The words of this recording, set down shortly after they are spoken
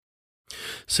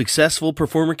Successful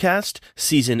Performer Cast,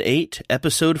 Season 8,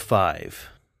 Episode 5.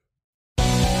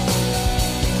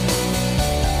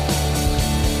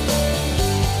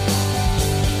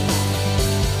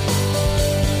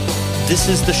 This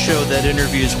is the show that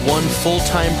interviews one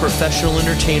full-time professional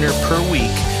entertainer per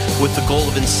week with the goal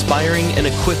of inspiring and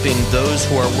equipping those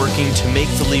who are working to make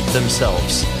the leap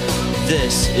themselves.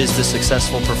 This is the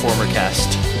Successful Performer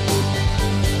Cast.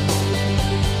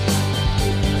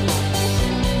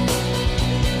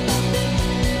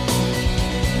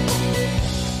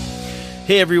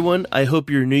 Hey everyone, I hope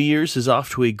your New Year's is off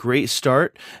to a great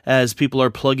start as people are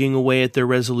plugging away at their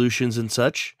resolutions and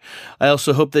such. I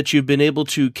also hope that you've been able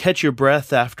to catch your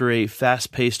breath after a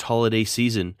fast-paced holiday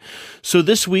season. So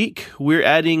this week, we're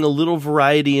adding a little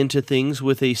variety into things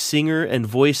with a singer and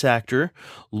voice actor,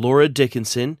 Laura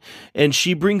Dickinson, and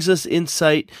she brings us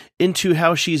insight into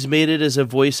how she's made it as a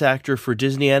voice actor for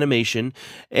Disney animation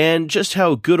and just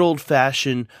how good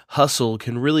old-fashioned hustle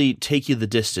can really take you the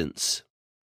distance.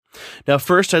 Now,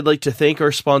 first, I'd like to thank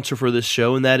our sponsor for this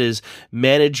show, and that is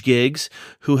Manage Gigs,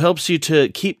 who helps you to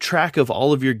keep track of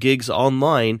all of your gigs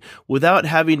online without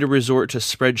having to resort to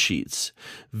spreadsheets.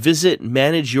 Visit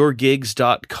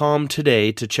manageyourgigs.com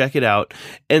today to check it out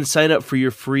and sign up for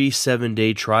your free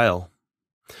 7-day trial.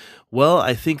 Well,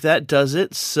 I think that does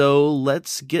it, so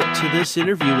let's get to this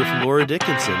interview with Laura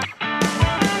Dickinson.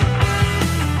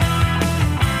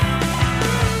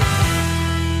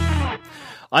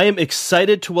 I am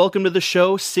excited to welcome to the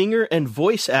show singer and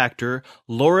voice actor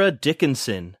Laura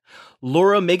Dickinson.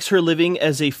 Laura makes her living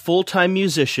as a full-time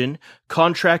musician,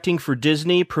 contracting for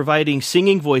Disney, providing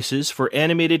singing voices for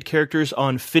animated characters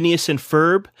on Phineas and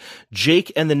Ferb,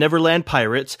 Jake and the Neverland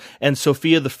Pirates, and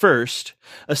Sophia the First.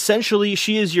 Essentially,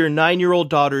 she is your 9-year-old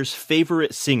daughter's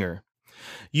favorite singer.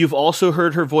 You've also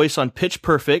heard her voice on Pitch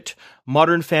Perfect,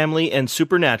 Modern Family, and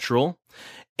Supernatural.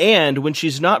 And when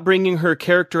she's not bringing her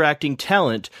character acting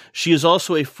talent, she is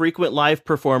also a frequent live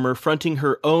performer fronting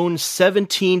her own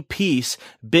 17-piece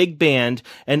big band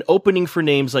and opening for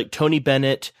names like Tony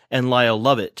Bennett and Lyle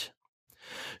Lovett.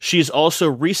 She's also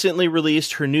recently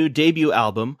released her new debut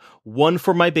album, One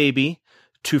for My Baby,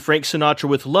 To Frank Sinatra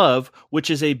with Love, which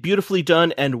is a beautifully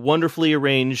done and wonderfully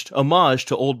arranged homage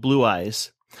to Old Blue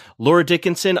Eyes. Laura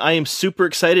Dickinson, I am super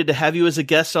excited to have you as a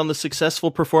guest on the Successful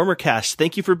Performer Cast.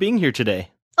 Thank you for being here today.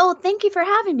 Oh, thank you for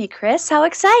having me, Chris. How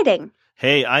exciting.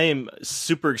 Hey, I am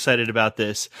super excited about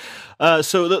this.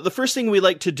 So the first thing we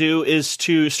like to do is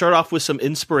to start off with some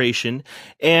inspiration.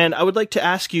 And I would like to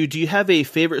ask you, do you have a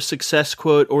favorite success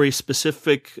quote or a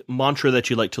specific mantra that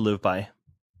you like to live by?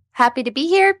 Happy to be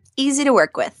here. Easy to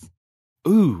work with.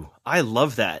 Ooh, I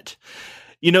love that.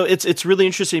 You know, it's really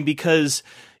interesting because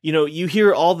you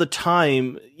hear all the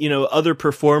time, other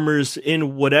performers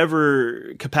in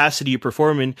whatever capacity you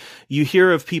perform in, you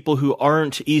hear of people who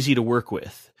aren't easy to work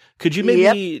with. Could you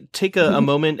maybe take a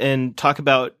moment and talk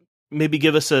about, maybe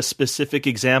give us a specific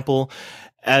example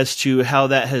as to how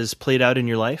that has played out in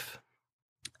your life?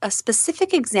 A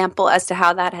specific example as to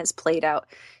how that has played out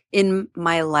in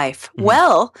my life. Mm-hmm.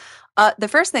 Well, the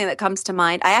first thing that comes to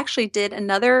mind, I actually did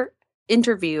another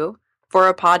interview for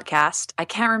a podcast. I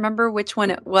can't remember which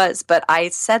one it was, but I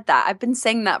said that. I've been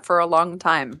saying that for a long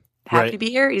time. Happy to be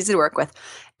here, easy to work with.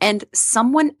 And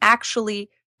someone actually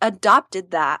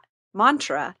adopted that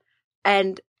mantra,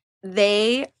 and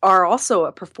they are also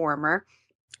a performer.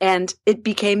 And it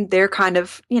became their kind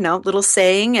of, little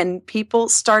saying, and people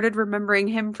started remembering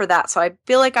him for that. So I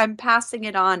feel like I'm passing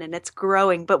it on and it's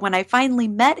growing. But when I finally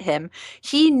met him,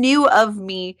 he knew of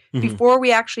me before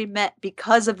we actually met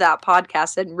because of that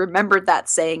podcast and remembered that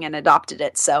saying and adopted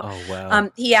it. So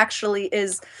he actually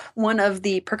is one of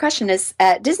the percussionists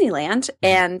at Disneyland,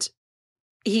 and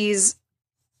he's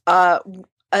a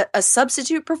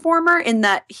substitute performer in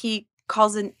that he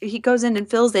goes in and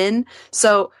fills in.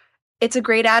 So it's a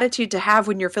great attitude to have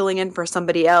when you're filling in for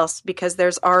somebody else, because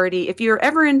there's already, if you're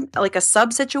ever in like a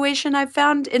sub situation I've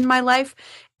found in my life,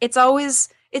 it's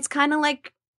kind of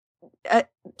like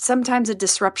sometimes a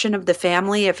disruption of the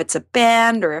family, if it's a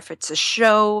band or if it's a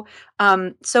show.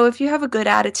 So if you have a good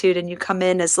attitude and you come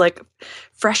in as like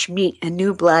fresh meat and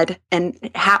new blood and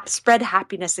spread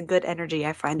happiness and good energy,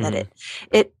 I find that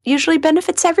it usually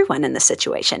benefits everyone in the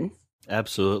situation.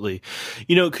 Absolutely.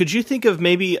 Could you think of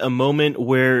maybe a moment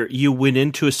where you went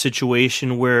into a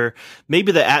situation where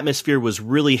maybe the atmosphere was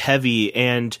really heavy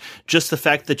and just the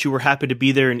fact that you were happy to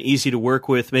be there and easy to work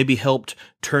with maybe helped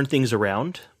turn things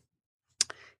around?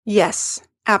 Yes,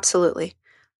 absolutely.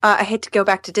 I hate to go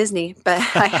back to Disney, but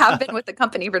I have been with the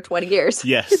company for 20 years.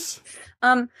 Yes.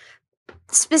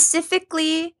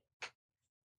 Specifically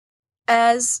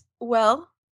as well,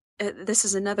 this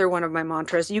is another one of my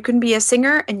mantras. You can be a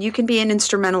singer and you can be an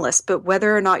instrumentalist, but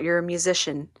whether or not you're a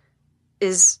musician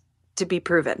is to be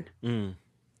proven.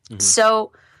 Mm-hmm.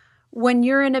 So when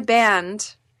you're in a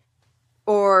band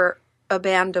or a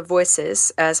band of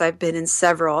voices, as I've been in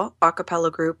several a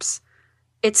cappella groups,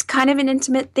 it's kind of an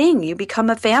intimate thing. You become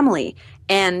a family.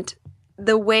 And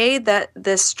the way that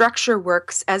the structure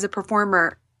works as a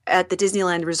performer at the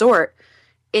Disneyland Resort,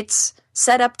 it's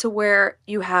set up to where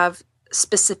you have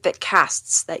specific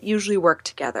casts that usually work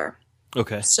together.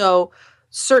 Okay. So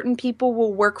certain people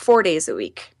will work 4 days a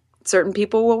week. Certain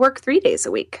people will work 3 days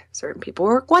a week. Certain people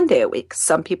work 1 day a week.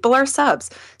 Some people are subs.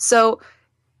 So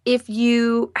if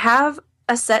you have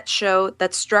a set show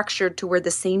that's structured to where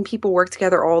the same people work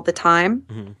together all the time,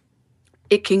 mm-hmm.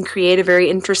 it can create a very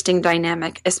interesting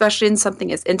dynamic, especially in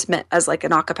something as intimate as like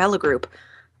an a cappella group,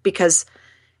 because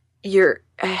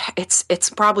it's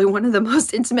probably one of the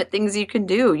most intimate things you can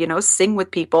do, sing with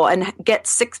people and get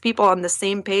 6 people on the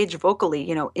same page vocally,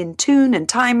 in tune and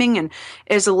timing. And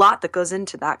there's a lot that goes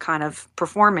into that kind of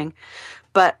performing.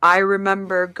 But I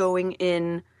remember going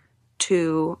in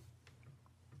to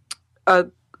a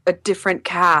different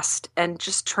cast and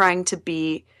just trying to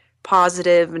be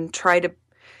positive and try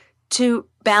to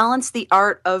balance the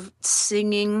art of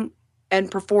singing and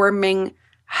performing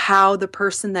how the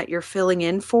person that you're filling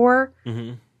in for,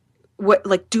 mm-hmm.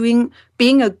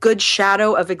 Being a good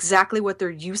shadow of exactly what they're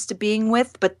used to being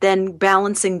with, but then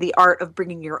balancing the art of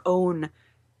bringing your own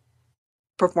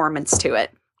performance to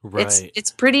it. Right.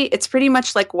 It's pretty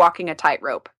much like walking a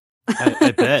tightrope.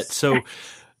 I bet. So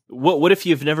what if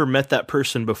you've never met that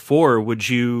person before? Would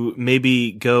you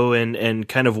maybe go and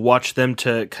kind of watch them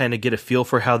to kind of get a feel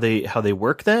for how they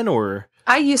work then, or?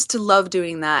 I used to love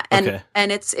doing that.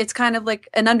 And it's kind of like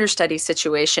an understudy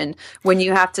situation when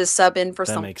you have to sub in for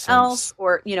someone else,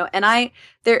 or, and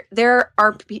there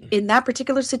are in that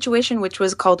particular situation, which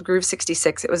was called Groove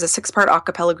 66. It was a 6-part a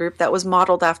cappella group that was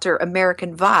modeled after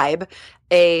American Vibe,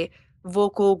 a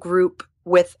vocal group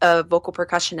with a vocal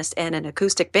percussionist and an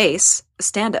acoustic bass, a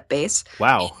stand-up bass.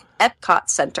 Wow. Epcot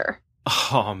Center.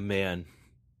 Oh, man.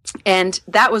 And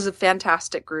that was a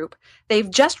fantastic group. They've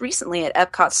just recently at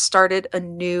Epcot started a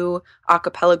new a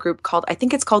cappella group I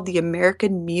think it's called the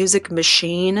American Music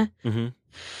Machine. Mm-hmm.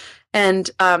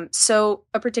 And so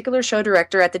a particular show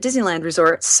director at the Disneyland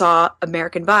Resort saw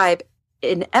American Vibe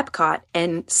in Epcot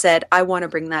and said, I want to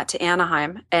bring that to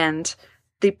Anaheim. And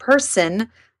the person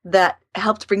that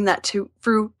helped bring that to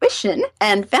fruition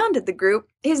and founded the group,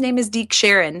 his name is Deke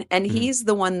Sharon, and mm-hmm. he's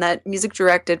the one that music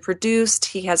directed, produced.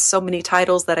 He has so many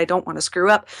titles that I don't want to screw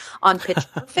up on Pitch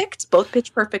Perfect, both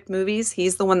Pitch Perfect movies.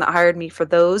 He's the one that hired me for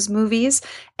those movies.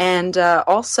 And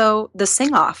also the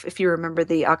Sing Off, if you remember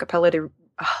the a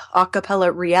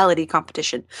cappella reality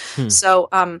competition. So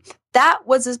that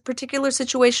was a particular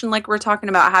situation like we're talking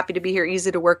about, happy to be here,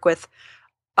 easy to work with.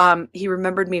 He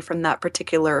remembered me from that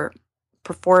particular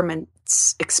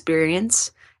performance experience,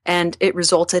 and it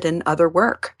resulted in other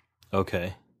work.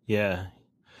 Okay. Yeah.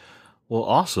 Well,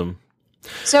 awesome.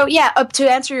 So yeah,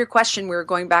 to answer your question, we were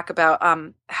going back about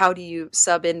how do you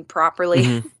sub in properly?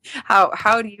 Mm-hmm.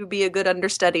 How do you be a good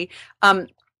understudy?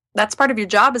 That's part of your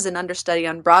job as an understudy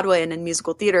on Broadway and in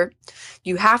musical theater.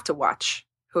 You have to watch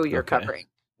who you're covering.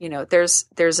 There's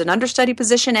an understudy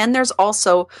position, and there's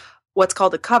also what's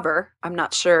called a cover. I'm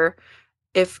not sure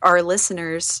if our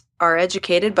listeners are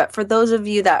educated, but for those of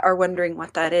you that are wondering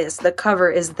what that is, the cover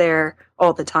is there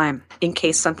all the time in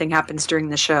case something happens during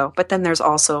the show. But then there's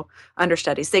also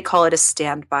understudies. They call it a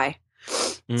standby.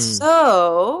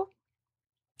 So,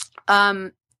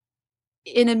 in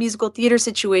a musical theater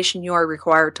situation, you are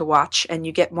required to watch, and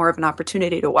you get more of an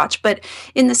opportunity to watch. But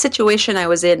in the situation I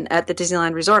was in at the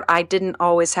Disneyland Resort, I didn't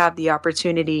always have the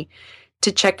opportunity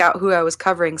to check out who I was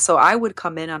covering. So I would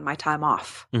come in on my time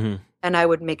off. Mm-hmm. And I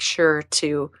would make sure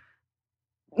to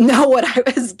know what I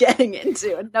was getting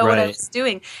into and know what I was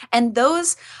doing. And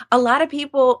a lot of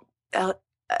people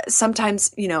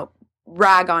sometimes,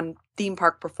 rag on theme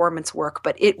park performance work,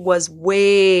 but it was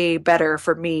way better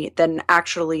for me than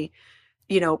actually,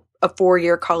 a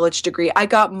 4-year college degree. I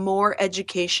got more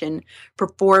education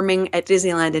performing at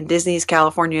Disneyland and Disney's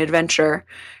California Adventure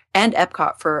and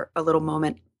Epcot for a little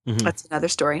moment. Mm-hmm. That's another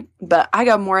story. But I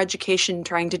got more education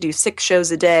trying to do 6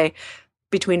 shows a day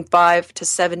between 5 to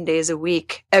 7 days a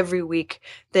week, every week,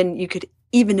 than you could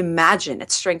even imagine. It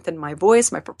strengthened my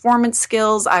voice, my performance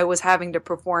skills. I was having to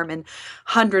perform in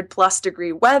 100+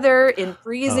 degree weather, in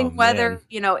freezing weather.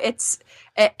 It's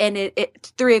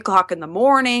 3:00 in the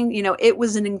morning. It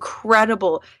was an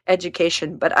incredible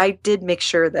education, but I did make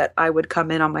sure that I would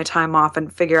come in on my time off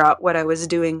and figure out what I was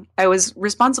doing. I was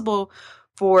responsible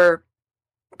for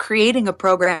creating a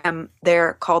program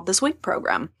there called the Swing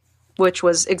Program, which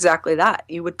was exactly that.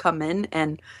 You would come in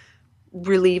and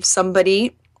relieve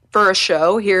somebody for a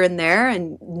show here and there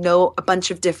and know a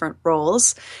bunch of different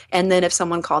roles. And then if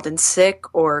someone called in sick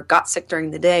or got sick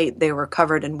during the day, they were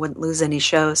covered and wouldn't lose any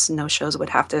shows. No shows would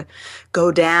have to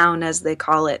go down, as they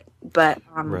call it. But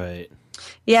right.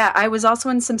 Yeah, I was also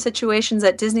in some situations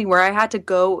at Disney where I had to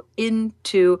go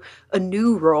into a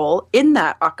new role in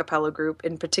that a cappella group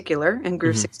in particular, in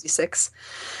Groove 66,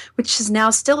 which is now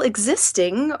still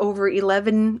existing over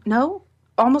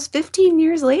almost 15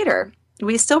 years later.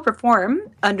 We still perform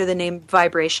under the name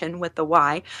Vibration with the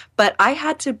Y, but I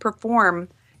had to perform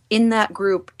in that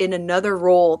group in another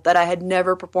role that I had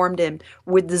never performed in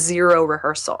with zero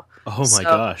rehearsal. Oh my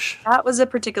gosh. That was a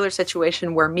particular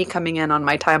situation where me coming in on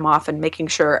my time off and making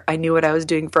sure I knew what I was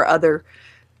doing for other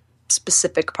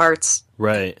specific parts.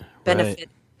 Right. Benefit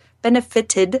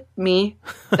me.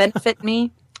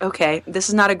 Okay, this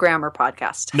is not a grammar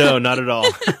podcast. No, not at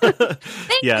all.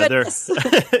 Thank goodness.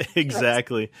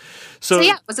 Exactly. So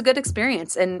yeah, it was a good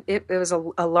experience, and it was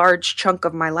a large chunk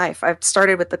of my life. I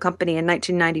started with the company in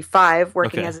 1995,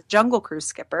 working as a Jungle Cruise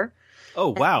skipper. Oh,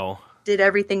 wow. Did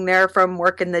everything there from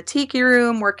working the Tiki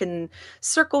Room, working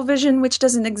Circle Vision, which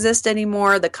doesn't exist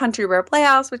anymore, the Country Bear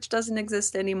Playhouse, which doesn't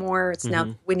exist anymore. It's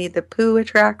now Winnie the Pooh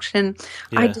attraction.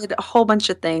 Yeah. I did a whole bunch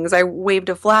of things. I waved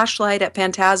a flashlight at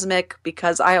Fantasmic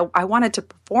because I wanted to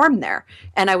perform there,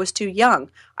 and I was too young.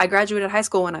 I graduated high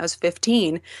school when I was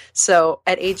 15, so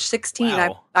at age 16,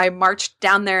 I marched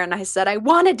down there and I said, I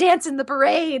want to dance in the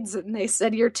parades, and they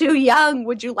said, you're too young.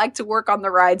 Would you like to work on the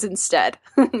rides instead?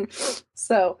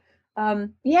 So...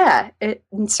 it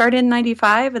started in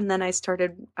 95, and then I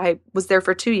was there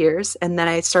for 2 years, and then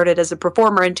I started as a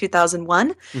performer in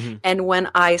 2001. And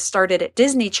when I started at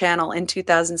Disney Channel in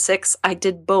 2006, I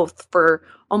did both for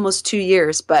almost 2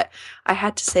 years, but I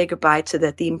had to say goodbye to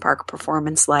the theme park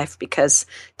performance life because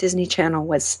Disney Channel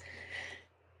was,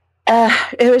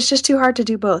 it was just too hard to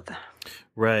do both.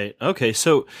 Right. Okay.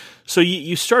 So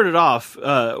you started off,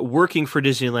 working for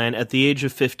Disneyland at the age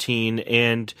of 15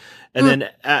 and then,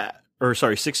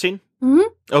 16?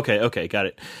 Mm-hmm. Okay, got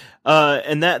it.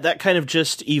 And that kind of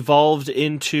just evolved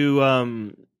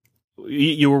into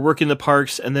you were working the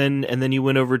parks, and then you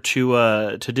went over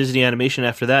to Disney Animation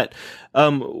after that.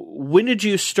 When did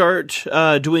you start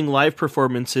doing live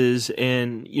performances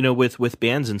and with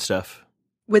bands and stuff?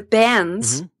 With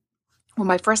bands. Well,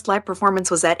 my first live performance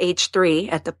was at age 3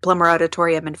 at the Plummer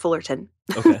Auditorium in Fullerton.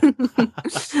 Okay,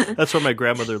 that's where my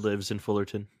grandmother lives, in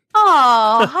Fullerton.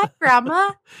 Oh, hi,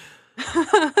 Grandma.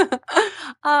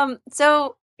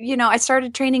 So, I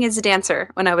started training as a dancer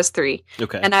when I was 3.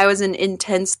 Okay. And I was in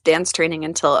intense dance training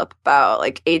until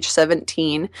about age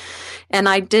 17. And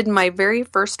I did my very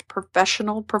first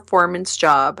professional performance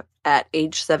job at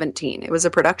age 17. It was a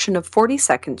production of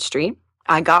 42nd Street.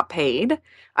 I got paid.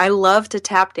 I love to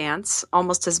tap dance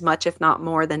almost as much, if not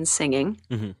more, than singing.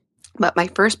 But my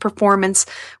first performance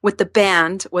with the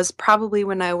band was probably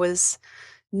when I was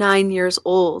 9 years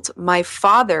old. My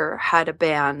father had a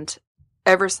band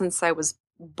ever since I was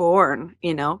born,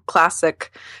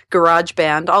 classic garage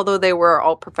band, although they were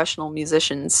all professional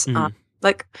musicians,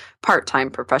 part-time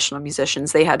professional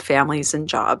musicians. They had families and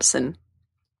jobs,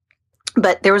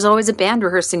 but there was always a band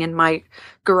rehearsing in my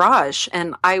garage,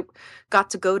 and I got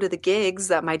to go to the gigs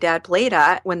that my dad played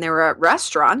at when they were at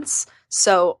restaurants.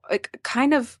 So it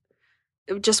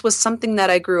just was something that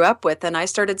I grew up with, and I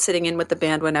started sitting in with the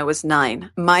band when I was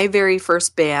 9. My very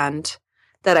first band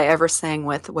that I ever sang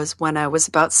with was when I was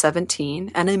about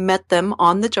 17, and I met them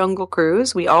on the Jungle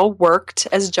Cruise. We all worked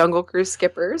as Jungle Cruise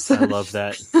skippers. I love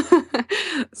that.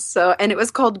 And it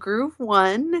was called Groove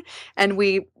 1, and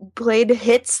we played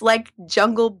hits like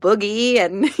Jungle Boogie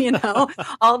and,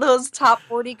 all those top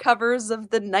 40 covers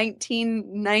of the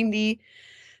 1990,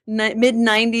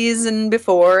 mid-90s and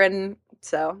before, and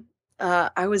so...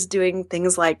 I was doing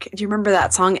things like, do you remember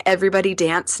that song "Everybody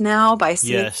Dance Now" by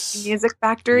Yes. Music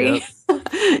Factory?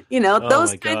 Yep.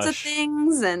 Those kinds of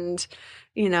things, and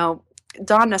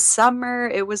Donna Summer.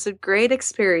 It was a great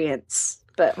experience.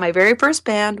 But my very first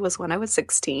band was when I was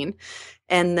 16,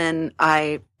 and then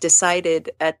I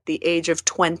decided at the age of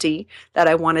 20 that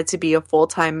I wanted to be a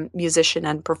full-time musician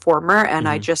and performer, and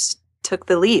I just took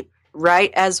the leap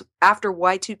right as after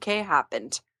Y2K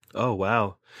happened. Oh,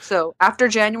 wow. So after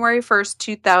January 1st,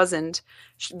 2000,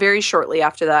 very shortly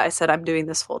after that, I said, I'm doing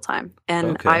this full time.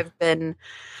 And I've been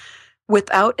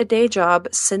without a day job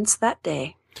since that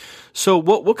day. So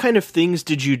what kind of things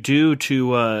did you do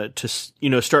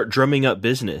to start drumming up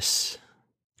business?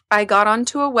 I got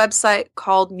onto a website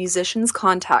called Musicians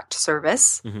Contact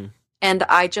Service. And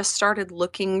I just started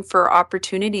looking for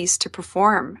opportunities to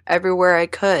perform everywhere I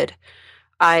could.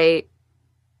 I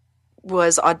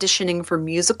was auditioning for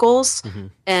musicals,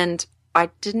 and I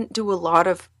didn't do a lot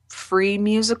of free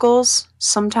musicals.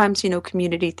 Sometimes,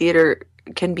 community theater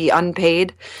can be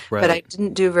unpaid, but I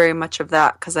didn't do very much of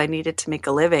that because I needed to make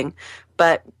a living.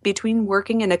 But between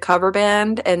working in a cover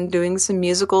band and doing some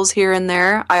musicals here and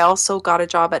there, I also got a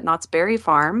job at Knott's Berry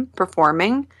Farm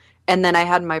performing, and then I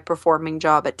had my performing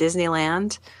job at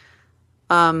Disneyland.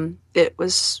 It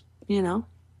was,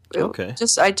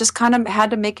 I just kind of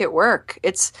had to make it work.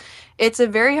 It's a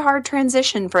very hard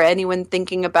transition for anyone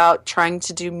thinking about trying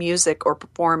to do music or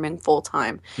performing full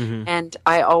time. And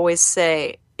I always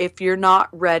say, if you're not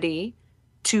ready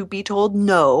to be told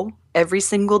no every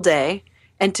single day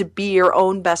and to be your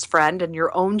own best friend and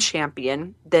your own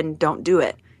champion, then don't do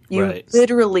it. You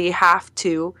literally have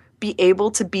to be able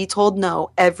to be told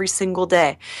no every single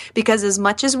day. Because as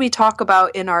much as we talk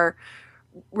about in our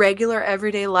regular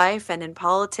everyday life and in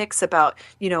politics about,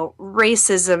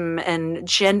 racism and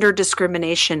gender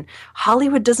discrimination,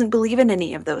 Hollywood doesn't believe in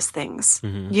any of those things.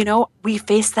 We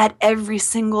face that every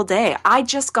single day. I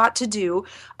just got to do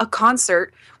a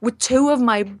concert with two of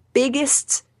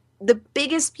the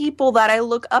biggest people that I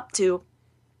look up to,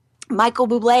 Michael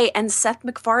Bublé and Seth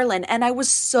MacFarlane, and I was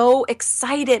so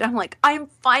excited. I'm like, I'm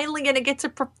finally going to get to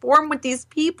perform with these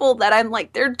people that I'm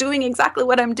like, they're doing exactly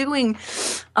what I'm doing,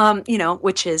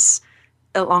 which is,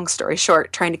 a long story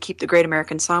short, trying to keep the Great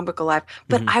American Songbook alive.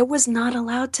 But I was not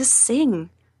allowed to sing.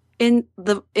 In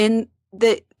the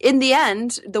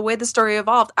end, the way the story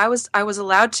evolved, I was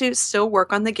allowed to still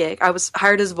work on the gig. I was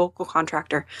hired as a vocal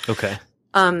contractor. Okay.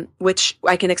 Which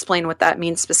I can explain what that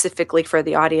means specifically for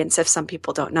the audience if some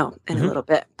people don't know in a little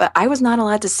bit. But I was not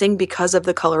allowed to sing because of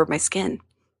the color of my skin.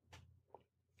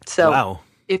 So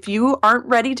if you aren't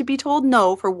ready to be told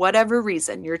no for whatever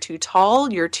reason, you're too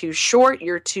tall, you're too short,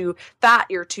 you're too fat,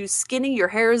 you're too skinny, your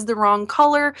hair is the wrong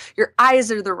color, your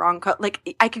eyes are the wrong color.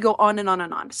 Like, I could go on and on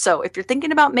and on. So if you're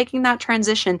thinking about making that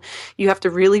transition, you have to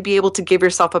really be able to give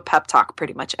yourself a pep talk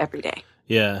pretty much every day.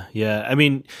 Yeah. I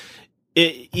mean,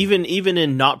 even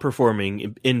in not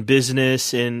performing, in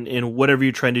business, in whatever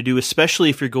you're trying to do, especially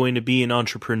if you're going to be an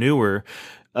entrepreneur,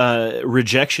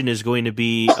 rejection is going to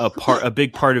be a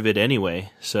big part of it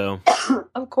anyway. So,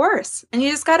 of course, and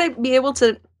you just got to be able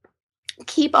to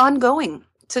keep on going,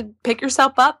 to pick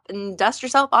yourself up and dust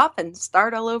yourself off and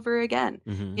start all over again.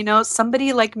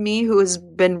 Somebody like me who has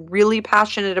been really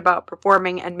passionate about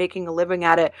performing and making a living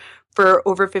at it for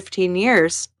over 15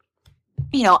 years.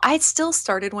 I still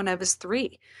started when I was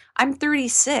 3. I'm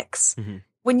 36.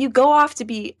 When you go off to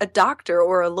be a doctor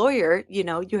or a lawyer,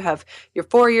 you have your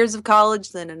 4 years of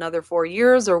college, then another 4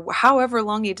 years, or however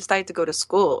long you decide to go to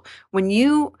school. When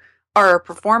you are a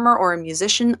performer or a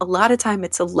musician, a lot of time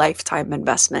it's a lifetime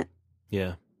investment.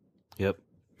 Yeah. Yep.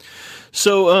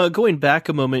 So going back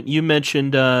a moment, you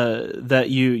mentioned that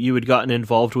you had gotten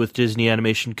involved with Disney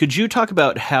Animation. Could you talk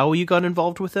about how you got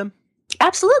involved with them?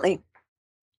 Absolutely.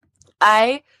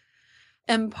 I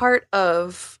am part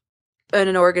of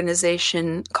an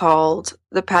organization called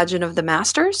the Pageant of the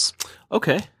Masters.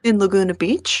 Okay. In Laguna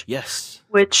Beach. Yes.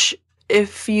 Which,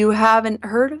 if you haven't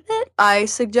heard of it, I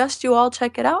suggest you all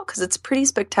check it out because it's pretty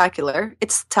spectacular.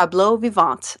 It's tableau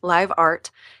vivant, live art,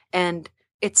 and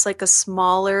it's like a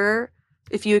smaller,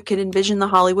 if you can envision the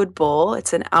Hollywood Bowl,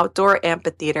 it's an outdoor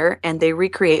amphitheater, and they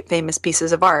recreate famous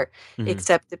pieces of art,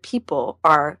 except the people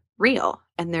are real.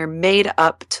 And they're made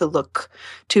up to look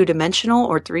 2-dimensional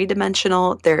or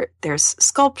 3-dimensional. There's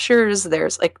sculptures.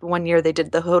 There's like one year they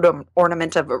did the hood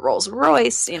ornament of a Rolls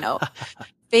Royce,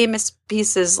 famous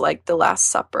pieces like The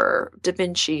Last Supper, Da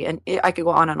Vinci, and I could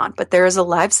go on and on. But there is a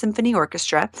live symphony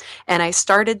orchestra, and I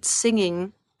started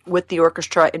singing with the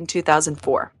orchestra in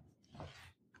 2004.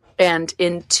 And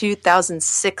in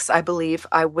 2006, I believe,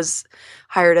 I was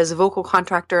hired as a vocal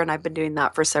contractor, and I've been doing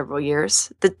that for several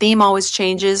years. The theme always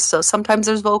changes, so sometimes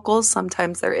there's vocals,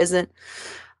 sometimes there isn't.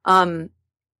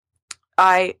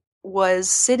 I was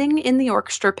sitting in the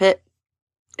orchestra pit,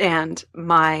 and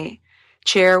my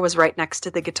chair was right next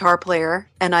to the guitar player,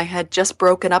 and I had just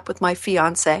broken up with my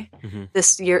fiance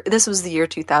this year. This was the year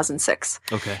 2006.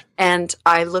 Okay. And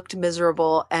I looked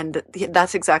miserable, and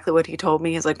that's exactly what he told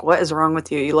me. He's like, "What is wrong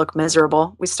with you? You look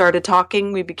miserable." We started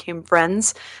talking. We became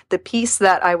friends. The piece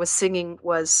that I was singing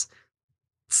was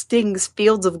Sting's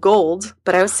Fields of Gold,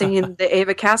 but I was singing the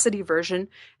Ava Cassidy version,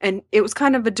 and it was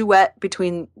kind of a duet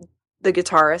between the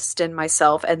guitarist and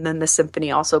myself, and then the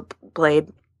symphony also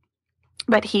played.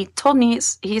 But he told me,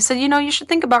 he said, you should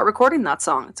think about recording that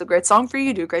song. It's a great song for you.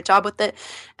 You do a great job with it.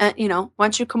 And, why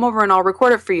don't you come over and I'll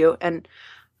record it for you? And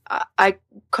I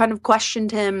kind of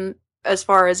questioned him as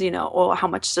far as, well, how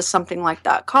much does something like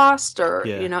that cost? Or,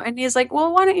 Yeah. and he's like,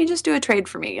 well, why don't you just do a trade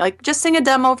for me? Like, just sing a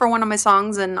demo for one of my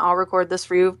songs and I'll record this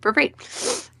for you for free.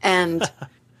 And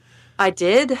I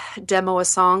did demo a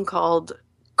song called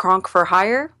Kronk for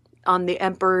Hire on the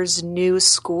Emperor's New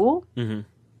School. Mm-hmm.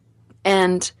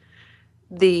 And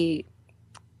the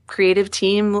creative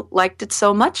team liked it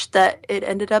so much that it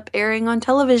ended up airing on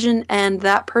television, and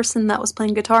that person that was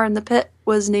playing guitar in the pit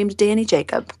was named Danny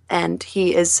Jacob, and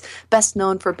he is best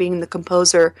known for being the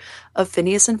composer of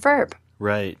Phineas and Ferb.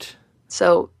 Right.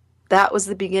 So that was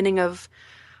the beginning of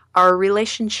our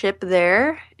relationship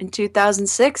there in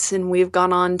 2006, and we've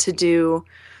gone on to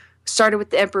started with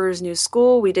the Emperor's New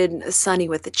School. We did Sunny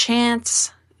with a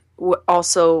Chance,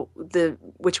 also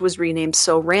which was renamed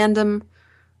So Random.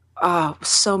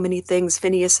 So many things.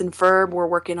 Phineas and Ferb. We're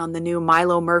working on the new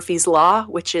Milo Murphy's Law,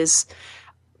 which is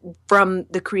from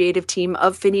the creative team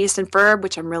of Phineas and Ferb,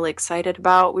 which I'm really excited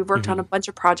about. We've worked on a bunch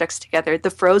of projects together.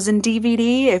 The Frozen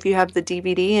DVD, if you have the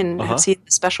DVD and have seen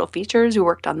the special features, we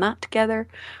worked on that together.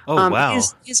 Oh, wow.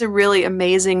 He's a really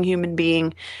amazing human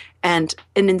being and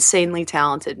an insanely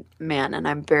talented man, and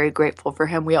I'm very grateful for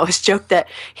him. We always joke that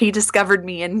he discovered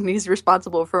me and he's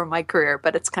responsible for my career,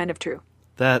 but it's kind of true.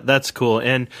 That's cool,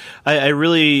 and I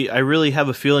really have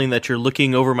a feeling that you're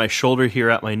looking over my shoulder here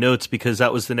at my notes, because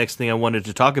that was the next thing I wanted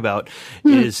to talk about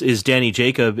is Danny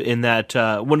Jacob. In that,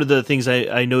 one of the things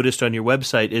I noticed on your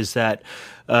website is that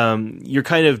you're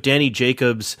kind of Danny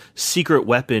Jacob's secret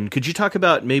weapon. Could you talk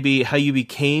about maybe how you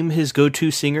became his go-to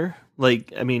singer?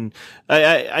 Like, I mean,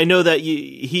 I know that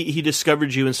he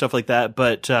discovered you and stuff like that,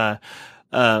 but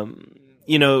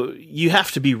you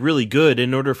have to be really good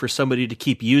in order for somebody to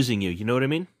keep using you. You know what I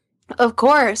mean? Of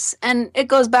course. And it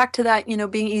goes back to that,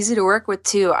 being easy to work with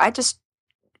too. I just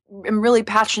am really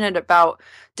passionate about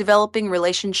developing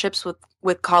relationships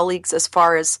with colleagues, as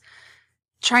far as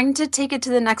trying to take it to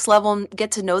the next level and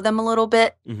get to know them a little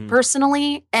bit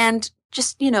personally. And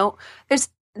just,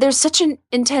 there's such an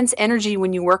intense energy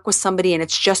when you work with somebody and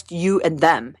it's just you and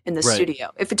them in the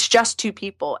studio. If it's just two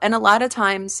people. And a lot of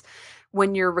times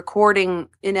when you're recording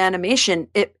in animation,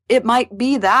 it might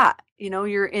be that,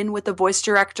 you're in with the voice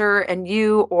director and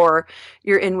you, or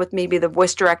you're in with maybe the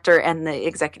voice director and the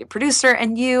executive producer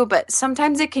and you, but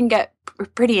sometimes it can get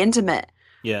pretty intimate.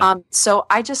 Yeah. So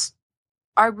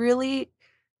I really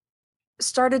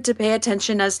started to pay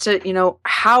attention as to,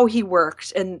 how he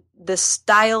worked and the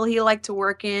style he liked to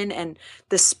work in and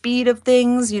the speed of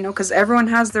things, because everyone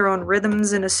has their own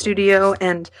rhythms in a studio.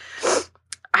 And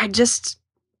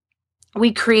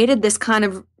we created this kind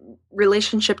of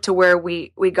relationship to where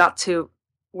we got to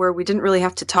where we didn't really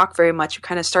have to talk very much. We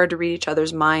kind of started to read each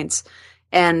other's minds.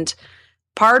 And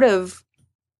part of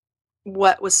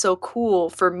what was so cool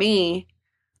for me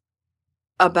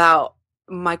about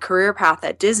my career path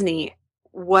at Disney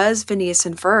was Phineas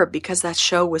and Ferb, because that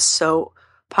show was so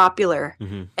popular.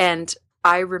 And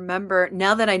I remember,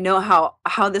 now that I know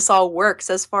how this all works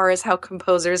as far as how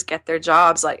composers get their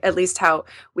jobs, like at least how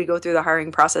we go through the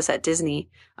hiring process at Disney.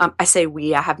 I say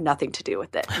we, I have nothing to do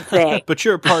with it. They. But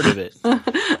you're a part of it.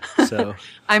 So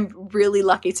I'm really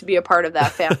lucky to be a part of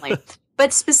that family.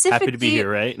 But specifically, happy to be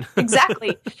here, right?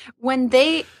 Exactly. When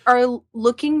they are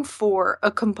looking for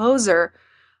a composer,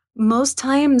 most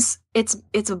times it's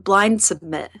a blind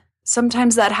submit.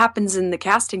 Sometimes that happens in the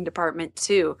casting department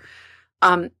too.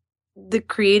 The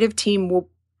creative team will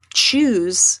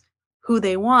choose who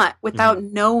they want without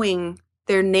knowing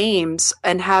their names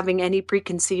and having any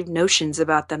preconceived notions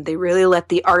about them. They really let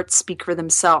the art speak for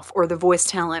themselves, or the voice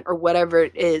talent, or whatever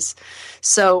it is.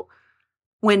 So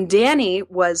when Danny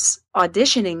was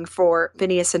auditioning for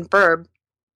Phineas and Ferb,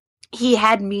 he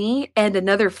had me and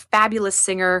another fabulous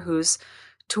singer who's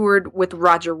toured with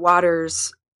Roger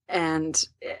Waters and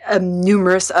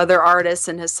numerous other artists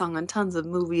and has sung on tons of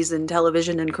movies and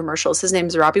television and commercials. His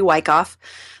name's Robbie Wyckoff.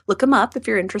 Look him up if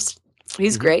you're interested.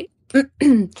 He's great.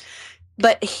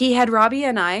 But he had Robbie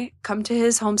and I come to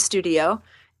his home studio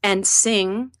and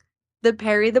sing the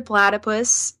Perry the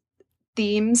Platypus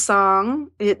theme song,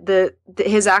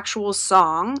 his actual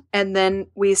song, and then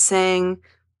we sang.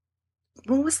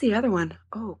 What was the other one?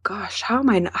 Oh gosh, how am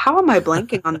I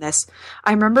blanking on this?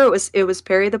 I remember it was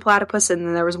Perry the Platypus, and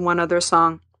then there was one other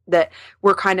song that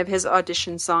were kind of his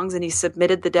audition songs, and he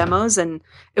submitted the demos, and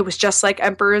it was just like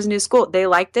Emperor's New School. They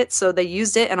liked it, so they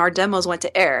used it, and our demos went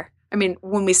to air. I mean,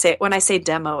 when I say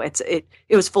demo, it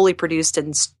was fully produced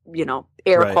and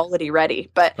air quality ready.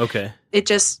 But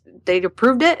they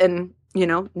approved it, and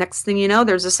next thing you know,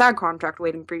 there's a SAG contract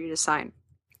waiting for you to sign.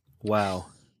 Wow.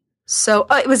 So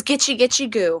it was Gitchy Gitchy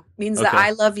Goo, means that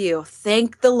I love you.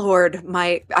 Thank the Lord.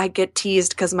 I get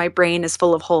teased because my brain is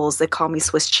full of holes. They call me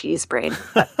Swiss cheese brain.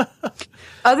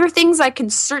 Other things I can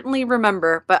certainly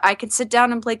remember, but I could sit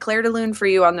down and play Clair de Lune for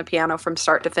you on the piano from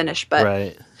start to finish. But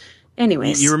right.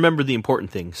 Anyways. You remember the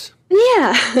important things.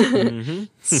 Yeah. Mm-hmm.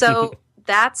 So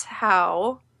that's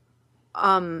how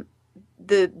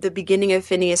the beginning of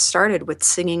Phineas started, with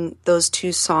singing those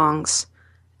 2 songs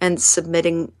and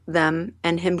submitting them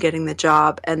and him getting the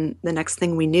job. And the next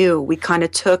thing we knew, we kind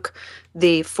of took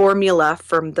the formula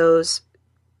from those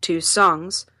 2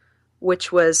 songs,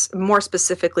 which was more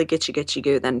specifically Gitchy Gitchy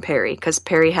Goo than Perry, because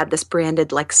Perry had this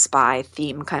branded like spy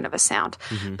theme kind of a sound.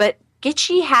 Mm-hmm. But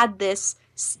Gitchy had this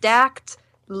stacked,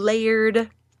 layered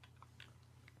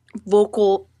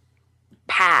vocal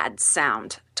pad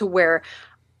sound to where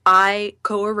I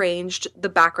co-arranged the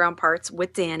background parts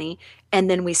with Danny, and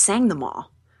then we sang them all.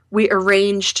 We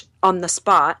arranged on the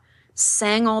spot,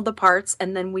 sang all the parts,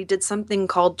 and then we did something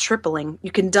called tripling.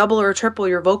 You can double or triple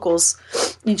your vocals.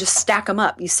 You just stack them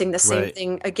up. You sing the same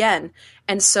thing again.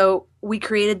 And so we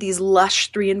created these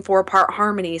lush 3 and 4 part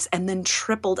harmonies and then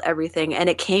tripled everything. And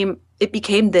it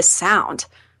became this sound,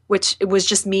 which it was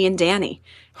just me and Danny.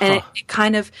 And it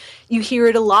kind of, you hear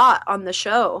it a lot on the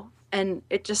show. And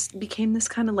it just became this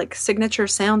kind of like signature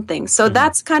sound thing. So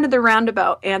that's kind of the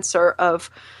roundabout answer of,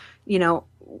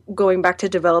 going back to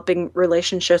developing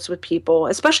relationships with people,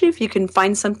 especially if you can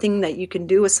find something that you can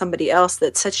do with somebody else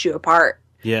that sets you apart.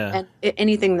 Yeah. And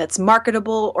anything that's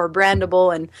marketable or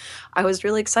brandable. And I was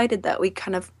really excited that we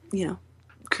kind of,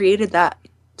 created that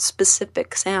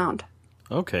specific sound.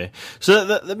 Okay. So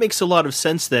that makes a lot of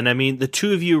sense then. I mean, the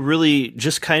 2 of you really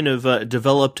just kind of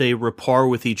developed a rapport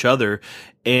with each other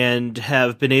and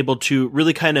have been able to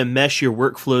really kind of mesh your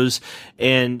workflows.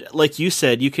 And like you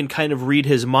said, you can kind of read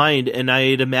his mind, and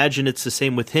I'd imagine it's the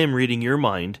same with him reading your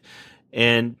mind.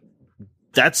 And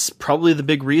that's probably the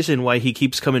big reason why he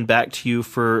keeps coming back to you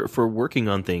for working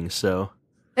on things. So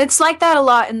it's like that a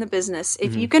lot in the business.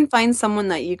 If you can find someone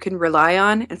that you can rely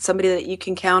on and somebody that you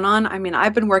can count on. I mean,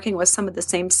 I've been working with some of the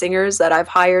same singers that I've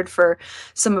hired for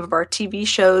some of our TV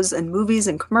shows and movies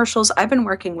and commercials. I've been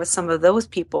working with some of those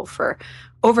people for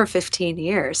over 15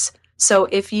 years. So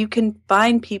if you can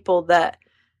find people that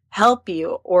help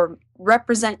you or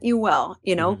represent you well,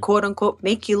 quote unquote,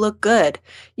 make you look good,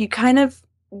 you kind of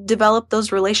develop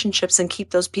those relationships and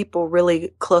keep those people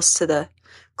really close to the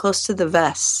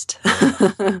vest,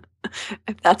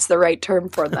 if that's the right term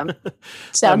for them.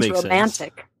 Sounds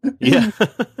romantic. Yeah.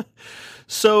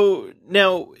 So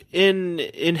now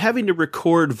in having to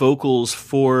record vocals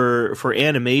for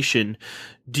animation,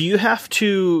 do you have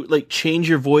to like change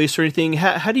your voice or anything?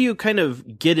 How do you kind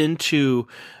of get into,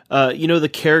 the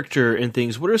character and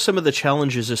things? What are some of the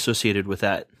challenges associated with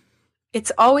that?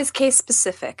 It's always case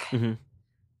specific. Mm-hmm.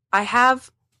 I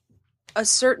have a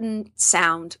certain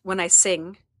sound when I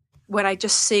sing, when I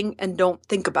just sing and don't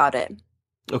think about it.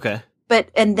 Okay.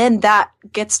 And then that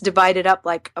gets divided up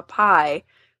like a pie,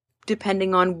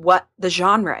 depending on what the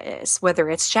genre is, whether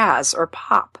it's jazz or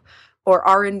pop or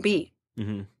R&B.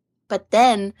 Mm-hmm. But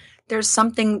then there's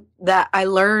something that I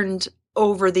learned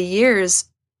over the years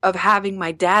of having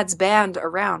my dad's band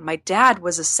around. My dad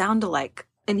was a sound-alike,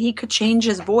 and he could change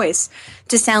his voice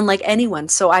to sound like anyone.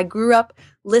 So I grew up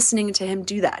listening to him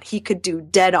do that. He could do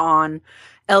dead on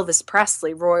Elvis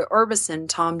Presley, Roy Orbison,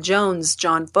 Tom Jones,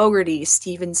 John Fogerty,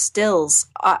 Stephen Stills,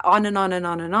 on and on and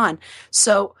on and on.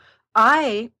 So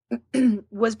I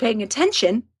was paying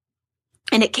attention,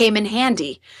 and it came in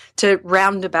handy to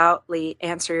roundaboutly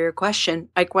answer your question.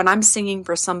 Like when I'm singing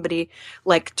for somebody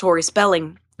like Tori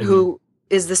Spelling, who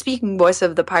is the speaking voice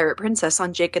of the Pirate Princess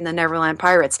on Jake and the Neverland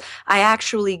Pirates, I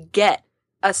actually get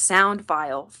a sound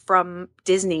file from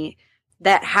Disney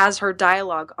that has her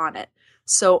dialogue on it.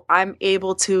 So I'm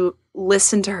able to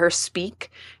listen to her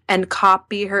speak and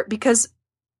copy her, because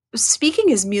speaking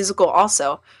is musical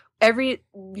also. Every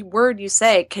word you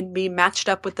say can be matched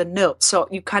up with the note. So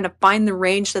you kind of find the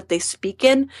range that they speak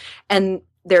in and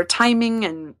their timing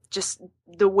and just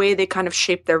the way they kind of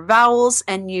shape their vowels.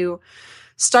 And you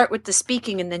start with the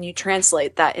speaking and then you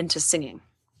translate that into singing.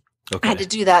 Okay. I had to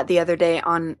do that the other day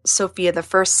on Sophia the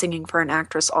First, singing for an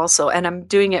actress also. And I'm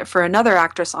doing it for another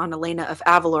actress on Elena of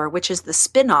Avalor, which is the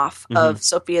spin-off of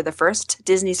Sophia the First,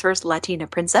 Disney's first Latina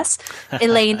princess,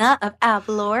 Elena of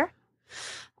Avalor.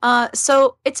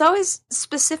 So it's always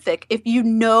specific. If you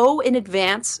know in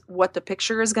advance what the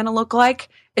picture is going to look like,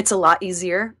 it's a lot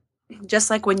easier. Just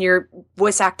like when you're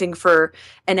voice acting for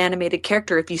an animated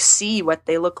character, if you see what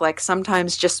they look like,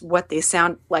 sometimes just what they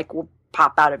sound like will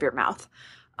pop out of your mouth.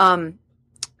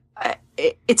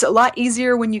 It's a lot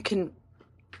easier when you can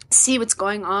see what's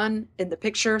going on in the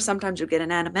picture. Sometimes you'll get an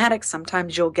animatic.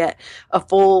 Sometimes you'll get a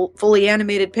fully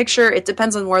animated picture. It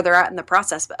depends on where they're at in the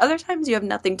process. But other times you have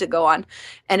nothing to go on.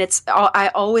 And I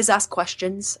always ask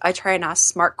questions. I try and ask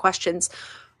smart questions.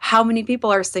 How many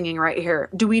people are singing right here?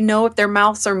 Do we know if their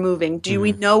mouths are moving? Do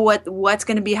we know what's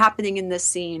going to be happening in this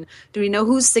scene? Do we know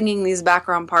who's singing these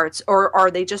background parts? Or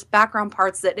are they just background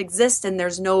parts that exist and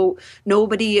there's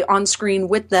nobody on screen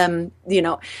with them?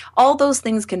 All those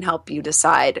things can help you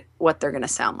decide what they're going to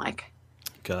sound like.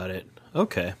 Got it.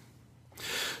 Okay.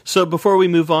 So before we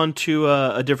move on to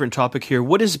a different topic here,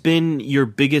 what has been your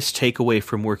biggest takeaway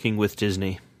from working with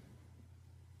Disney?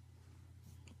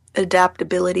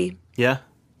 Adaptability. Yeah?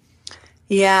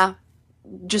 Yeah,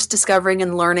 just discovering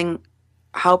and learning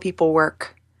how people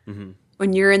work. Mm-hmm.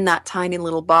 When you're in that tiny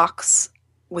little box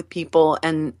with people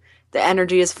and the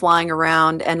energy is flying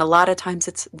around, and a lot of times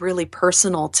it's really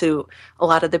personal to a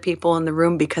lot of the people in the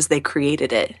room because they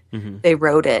created it, they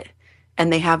wrote it,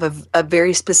 and they have a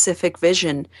very specific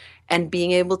vision, and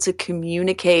being able to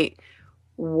communicate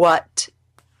what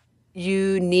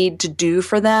you need to do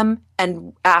for them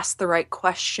and ask the right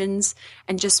questions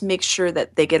and just make sure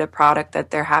that they get a product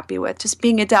that they're happy with. Just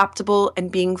being adaptable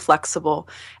and being flexible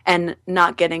and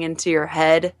not getting into your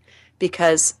head,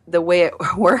 because the way it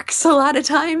works a lot of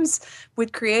times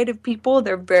with creative people,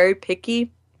 they're very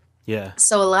picky. Yeah.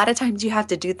 So a lot of times you have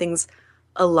to do things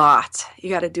a lot. You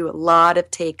got to do a lot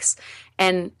of takes,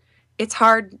 and it's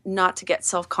hard not to get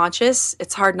self-conscious.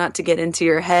 It's hard not to get into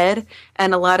your head.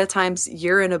 And a lot of times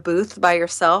you're in a booth by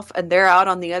yourself and they're out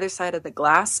on the other side of the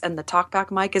glass and the talkback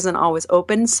mic isn't always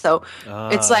open. So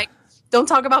it's like, don't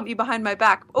talk about me behind my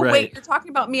back. Oh, right. Wait, you're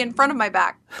talking about me in front of my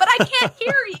back, but I can't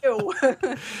hear you.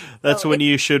 That's when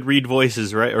you should read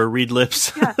voices, right? Or read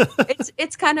lips. Yeah,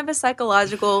 it's kind of a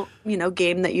psychological,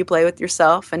 game that you play with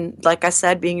yourself. And like I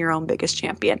said, being your own biggest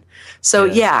champion. So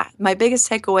yeah, my biggest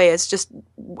takeaway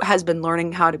has been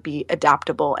learning how to be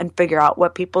adaptable and figure out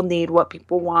what people need, what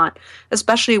people want,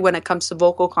 especially when it comes to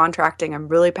vocal contracting. I'm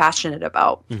really passionate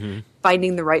about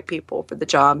finding the right people for the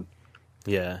job.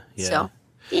 Yeah. Yeah. So,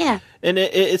 yeah. And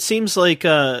it seems like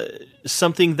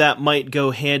something that might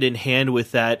go hand in hand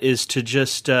with that is to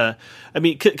just,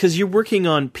 because you're working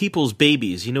on people's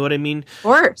babies, you know what I mean? Of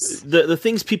course. The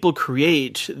things people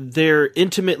create, they're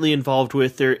intimately involved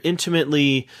with, they're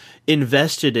intimately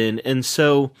invested in. And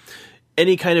so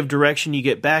any kind of direction you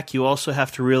get back, you also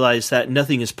have to realize that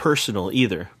nothing is personal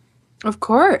either. Of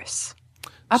course.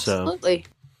 Absolutely. So,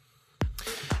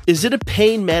 is it a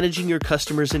pain managing your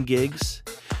customers and gigs?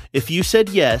 If you said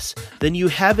yes, then you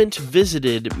haven't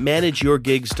visited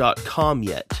manageyourgigs.com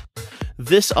yet.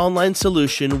 This online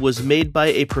solution was made by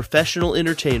a professional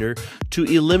entertainer to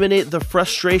eliminate the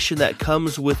frustration that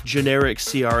comes with generic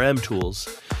CRM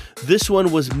tools. This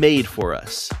one was made for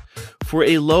us. For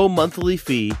a low monthly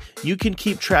fee, you can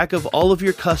keep track of all of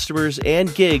your customers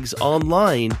and gigs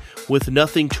online with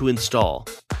nothing to install.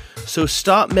 So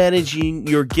stop managing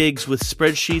your gigs with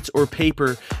spreadsheets or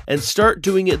paper and start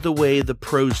doing it the way the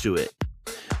pros do it.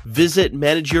 Visit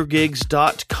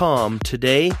manageyourgigs.com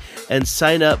today and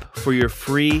sign up for your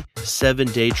free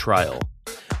 7-day trial.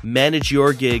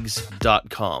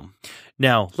 manageyourgigs.com.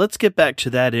 Now, let's get back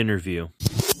to that interview.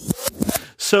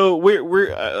 So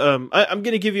I'm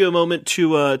going to give you a moment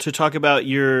to talk about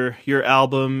your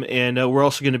album, and we're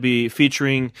also going to be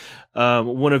featuring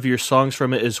one of your songs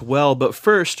from it as well. But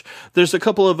first, there's a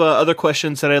couple of other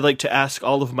questions that I'd like to ask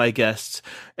all of my guests.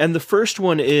 And the first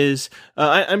one is,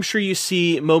 I'm sure you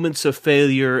see moments of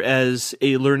failure as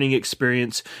a learning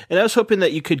experience, and I was hoping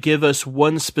that you could give us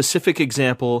one specific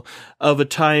example of a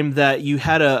time that you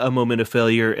had a moment of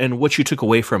failure and what you took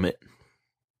away from it.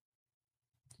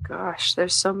 Gosh,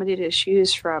 there's so many to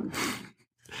choose from.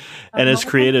 And as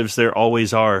creatives, there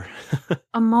always are.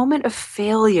 A moment of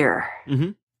failure.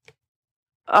 Mm-hmm.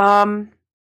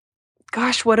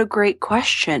 Gosh, what a great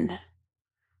question.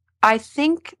 I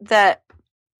think that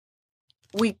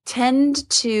we tend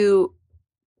to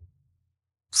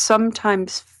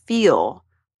sometimes feel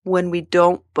when we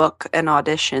don't book an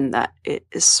audition that it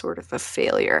is sort of a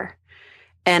failure.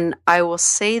 And I will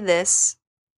say this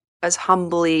as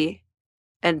humbly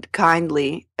and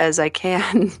kindly as I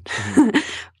can,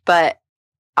 but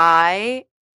I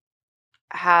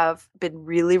have been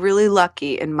really, really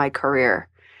lucky in my career,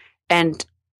 and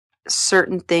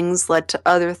certain things led to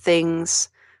other things,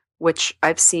 which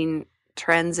I've seen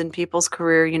trends in people's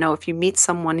career. If you meet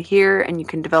someone here and you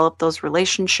can develop those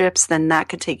relationships, then that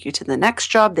could take you to the next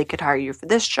job. They could hire you for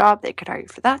this job. They could hire you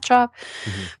for that job.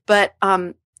 Mm-hmm. But,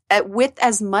 with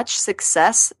as much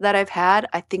success that I've had,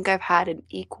 I think I've had an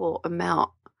equal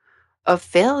amount of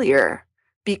failure,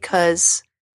 because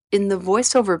in the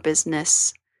voiceover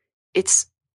business, it's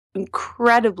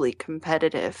incredibly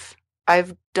competitive.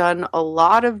 I've done a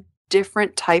lot of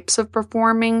different types of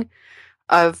performing.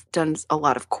 I've done a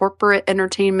lot of corporate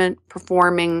entertainment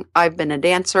performing. I've been a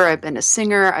dancer. I've been a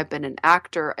singer. I've been an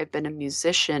actor. I've been a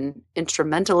musician,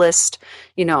 instrumentalist.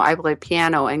 I play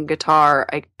piano and guitar.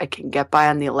 I can get by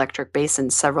on the electric bass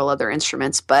and several other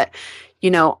instruments. But,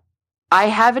 I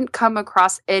haven't come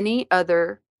across any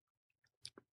other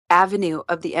avenue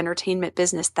of the entertainment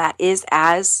business that is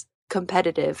as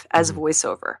competitive as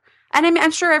voiceover. And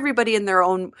I'm sure everybody in their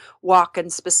own walk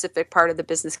and specific part of the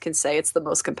business can say it's the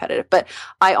most competitive. But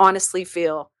I honestly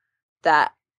feel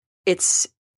that it's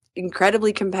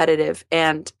incredibly competitive,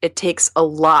 and it takes a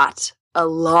lot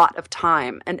of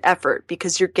time and effort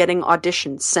because you're getting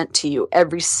auditions sent to you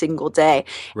every single day.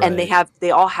 Right. And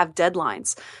they all have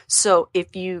deadlines. So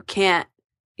if you can't,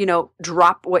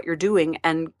 drop what you're doing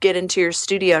and get into your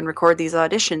studio and record these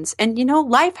auditions, and,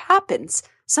 life happens.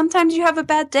 Sometimes you have a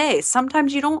bad day.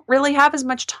 Sometimes you don't really have as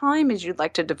much time as you'd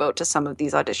like to devote to some of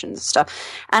these auditions and stuff.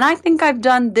 And I think I've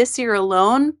done this year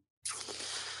alone,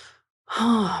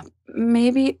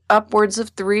 maybe upwards of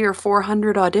 300 or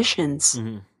 400 auditions.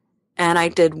 Mm-hmm. And I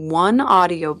did one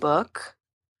audiobook.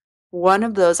 One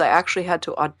of those I actually had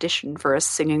to audition for a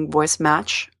singing voice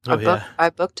match. I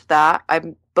booked that. I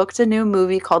booked a new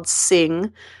movie called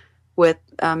Sing with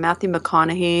Matthew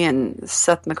McConaughey and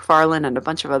Seth MacFarlane and a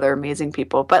bunch of other amazing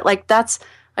people. But that's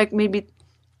maybe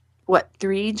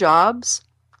 3 jobs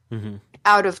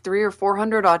out of 300 or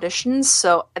 400 auditions.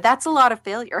 So that's a lot of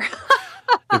failure.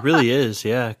 It really is.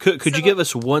 Yeah. Could you give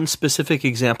us one specific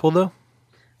example though?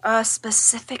 A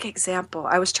specific example.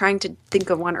 I was trying to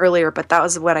think of one earlier, but that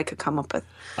was what I could come up with.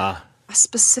 A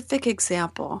specific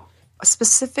example. A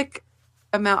specific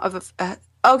amount of...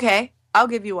 okay, I'll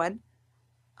give you one.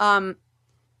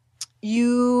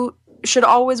 You should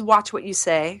always watch what you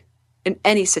say in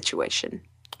any situation,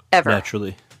 ever.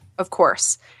 Naturally. Of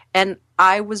course. And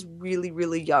I was really,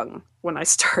 really young when I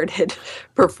started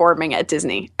performing at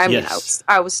Disney.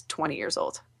 I was 20 years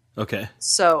old. Okay.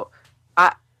 So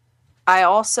I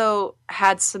also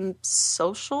had some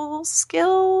social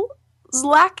skills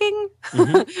lacking.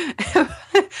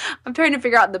 Mm-hmm. I'm trying to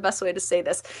figure out the best way to say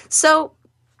this. So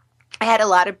I had a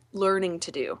lot of learning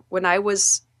to do. When I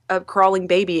was a crawling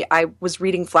baby, I was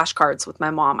reading flashcards with my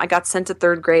mom. I got sent to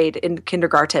 3rd grade in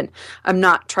kindergarten. I'm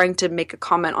not trying to make a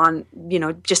comment on,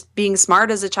 just being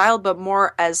smart as a child, but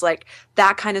more as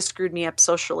that kind of screwed me up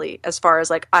socially, as far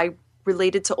as I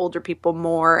related to older people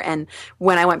more. And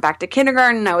when I went back to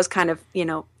kindergarten, I was kind of,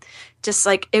 just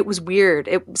it was weird.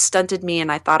 It stunted me,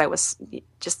 and I thought I was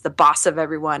just the boss of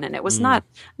everyone, and it was not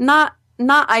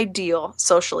ideal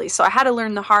socially. So I had to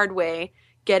learn the hard way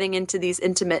getting into these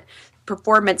intimate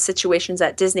performance situations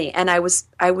at Disney. And I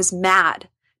was mad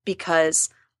because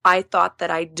I thought that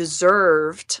I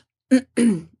deserved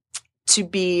to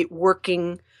be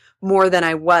working more than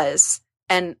I was.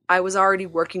 And I was already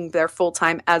working there full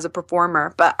time as a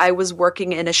performer, but I was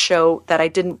working in a show that I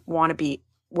didn't want to be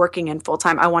working in full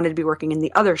time. I wanted to be working in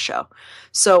the other show.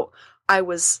 So I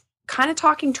was kind of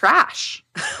talking trash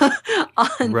on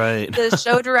the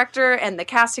show director and the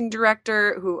casting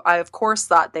director, who I, of course,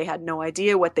 thought they had no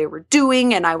idea what they were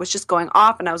doing. And I was just going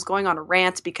off, and I was going on a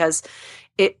rant because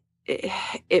it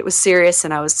was serious,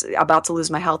 and I was about to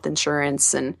lose my health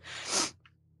insurance. And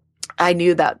I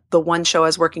knew that the one show I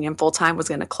was working in full time was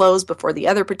going to close before the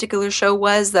other particular show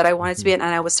was that I wanted to be in.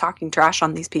 And I was talking trash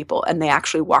on these people, and they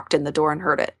actually walked in the door and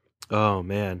heard it. Oh,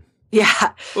 man.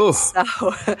 Yeah. Oof. So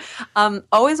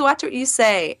always watch what you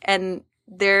say. And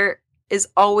there is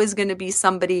always going to be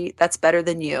somebody that's better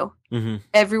than you. Mm-hmm.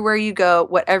 Everywhere you go,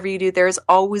 whatever you do, there's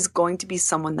always going to be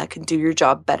someone that can do your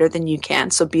job better than you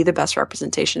can. So be the best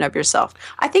representation of yourself.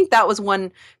 I think that was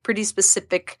one pretty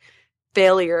specific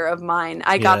failure of mine.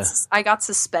 I got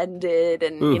suspended,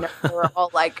 and we were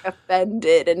all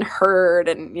offended and hurt,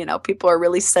 and people are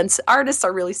really artists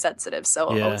are really sensitive. So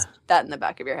always keep that in the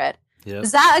back of your head. Yep.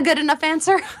 Is that a good enough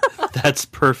answer? That's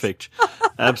perfect.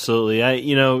 Absolutely.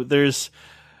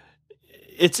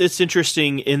 It's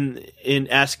interesting in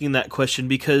asking that question,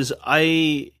 because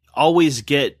I always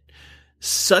get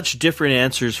such different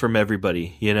answers from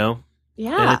everybody, Yeah.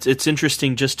 And it's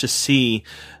interesting just to see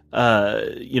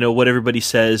what everybody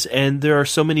says, and there are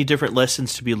so many different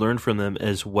lessons to be learned from them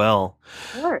as well.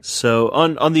 Of course. So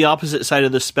on the opposite side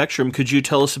of the spectrum, could you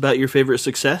tell us about your favorite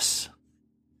success?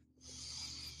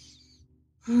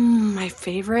 My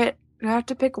favorite? I have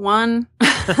to pick one.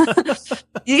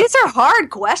 These are hard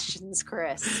questions,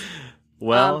 Chris.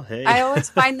 Well, hey. I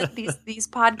always find that these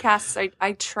podcasts,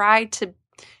 I try to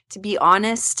be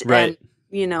honest, right. And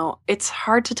it's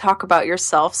hard to talk about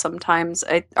yourself sometimes.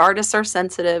 Artists are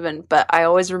sensitive, but I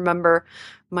always remember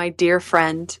my dear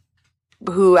friend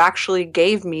who actually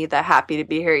gave me the happy to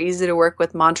be here, easy to work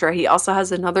with mantra. He also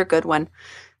has another good one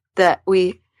that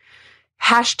we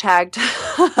hashtagged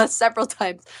several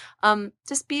times.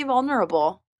 Just be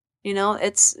vulnerable.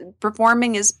 It's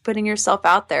performing is putting yourself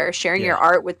out there, sharing your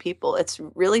art with people. It's a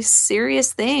really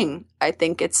serious thing. I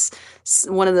think it's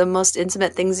one of the most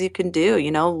intimate things you can do,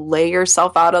 lay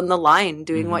yourself out on the line,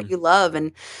 doing what you love.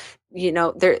 And,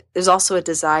 there's also a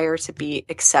desire to be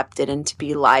accepted and to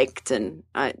be liked and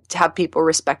to have people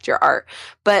respect your art.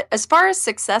 But as far as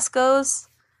success goes,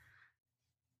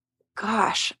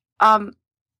 gosh,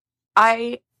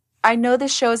 I know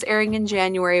this show is airing in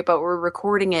January, but we're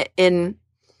recording it in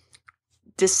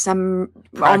December,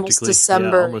 almost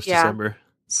December. December.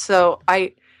 So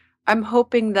I'm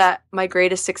hoping that my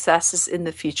greatest success is in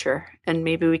the future, and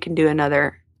maybe we can do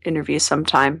another interview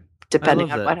sometime,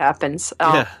 depending on what happens.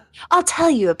 I'll tell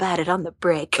you about it on the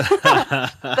break.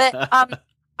 But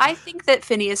I think that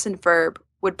Phineas and Ferb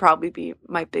would probably be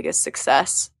my biggest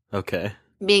success. Okay.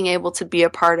 Being able to be a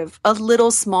part of a little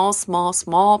small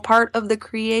part of the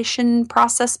creation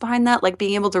process behind that, like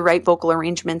being able to write vocal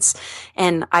arrangements.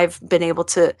 And I've been able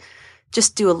to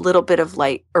just do a little bit of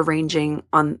light arranging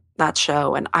on that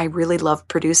show. And I really love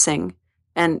producing.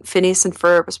 And Phineas and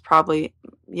Ferb was probably,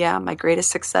 my greatest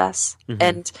success. Mm-hmm.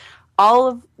 And all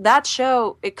of that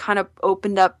show, it kind of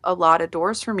opened up a lot of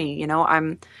doors for me.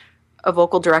 I'm a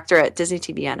vocal director at Disney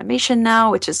TV Animation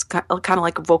now, which is kind of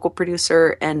like a vocal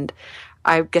producer, and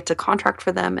I get to contract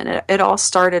for them, and it all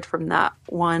started from that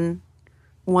one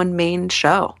main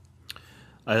show.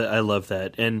 I love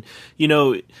that. And,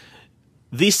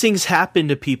 these things happen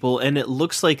to people, and it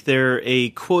looks like they're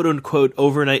a quote-unquote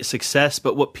overnight success,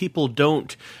 but what people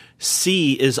don't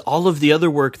see is all of the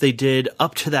other work they did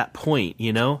up to that point,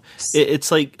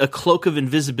 It's like a cloak of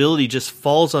invisibility just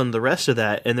falls on the rest of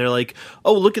that, and they're like,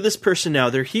 oh, look at this person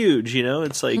now, they're huge,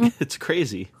 It's like, it's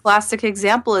crazy. Classic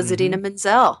example is Idina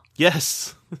Menzel.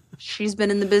 Yes. She's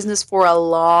been in the business for a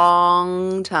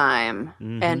long time,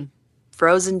 and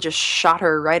Frozen just shot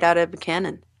her right out of a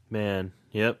cannon. Man,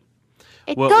 yep.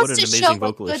 It goes to show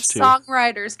what good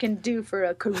songwriters can do for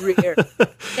a career.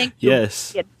 Thank you.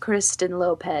 Yes. Kristen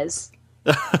Lopez.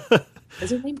 Is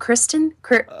her name Kristen?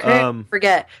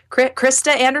 Forget.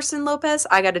 Krista Anderson Lopez?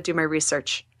 I got to do my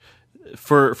research.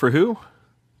 For who?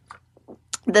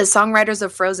 The songwriters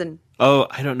of Frozen. Oh,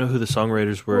 I don't know who the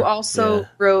songwriters were. Who also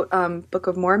wrote Book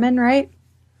of Mormon, right?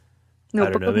 No,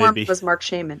 Book of Mormon was Mark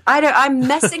Shaman. I'm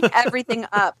messing everything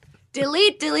up.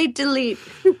 Delete.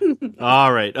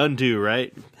 All right, undo,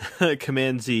 right?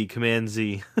 Command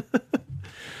Z.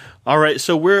 All right,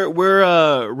 so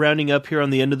we're rounding up here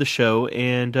on the end of the show,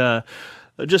 and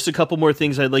just a couple more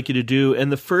things I'd like you to do.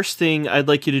 And the first thing I'd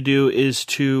like you to do is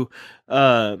to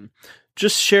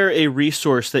just share a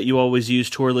resource that you always use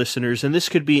to our listeners. And this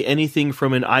could be anything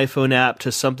from an iPhone app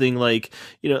to something like,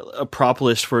 a prop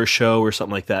list for a show or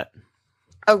something like that.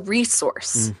 A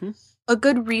resource. Mm-hmm. A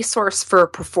good resource for a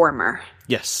performer.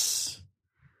 Yes.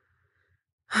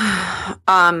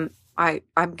 I'm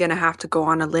gonna have to go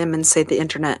on a limb and say the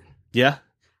internet. Yeah.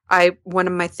 One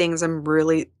of my things I'm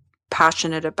really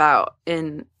passionate about,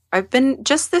 and I've been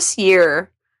just this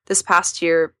past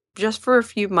year, just for a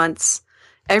few months,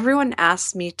 everyone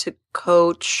asks me to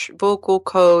vocal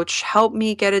coach, help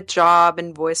me get a job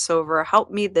in voiceover, help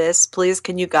me this, please,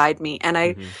 can you guide me? And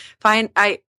I find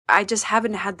I just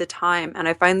haven't had the time, and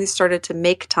I finally started to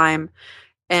make time,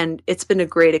 and it's been a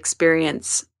great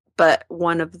experience. But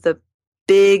one of the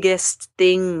biggest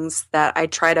things that I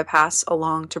try to pass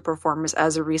along to performers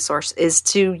as a resource is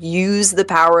to use the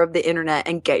power of the internet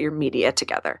and get your media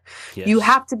together. Yes. You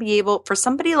have to be able, for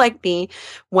somebody like me,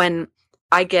 when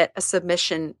I get a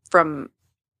submission from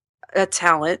a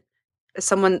talent,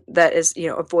 someone that is,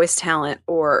 a voice talent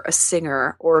or a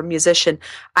singer or a musician,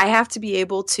 I have to be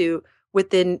able to,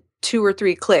 within 2 or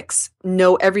 3 clicks,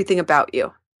 know everything about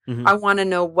you. Mm-hmm. I want to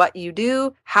know what you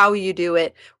do, how you do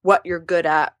it, what you're good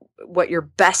at, what you're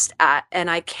best at. And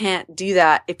I can't do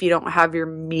that if you don't have your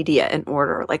media in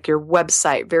order, like your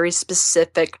website, very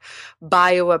specific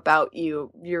bio about you,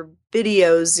 your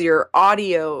videos, your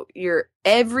audio, your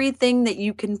everything that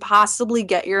you can possibly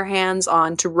get your hands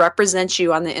on to represent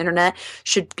you on the internet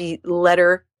should be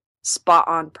letter spot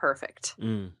on perfect.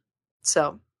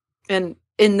 So, and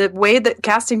in the way that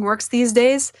casting works these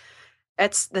days,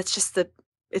 that's just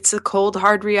it's a cold,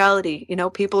 hard reality.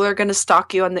 People are going to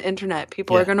stalk you on the internet.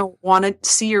 People are going to want to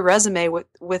see your resume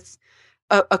with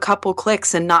a couple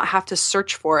clicks and not have to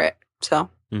search for it. So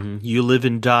you live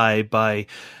and die by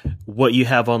what you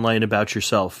have online about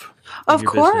yourself. Of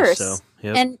your course. business. So,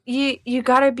 yep. And you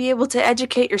got to be able to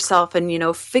educate yourself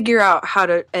and, figure out how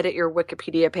to edit your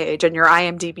Wikipedia page and your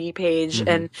IMDb page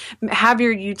and have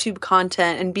your YouTube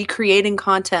content and be creating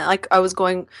content. Like I was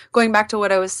going back to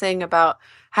what I was saying about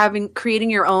creating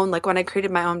your own, like when I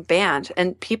created my own band,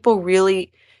 and people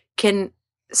really can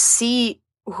see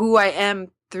who I am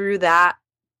through that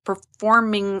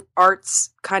performing arts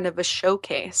kind of a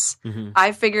showcase.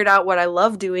 I figured out what I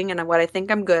love doing and what I think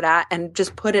I'm good at and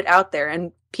just put it out there.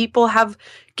 And people have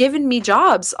given me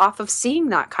jobs off of seeing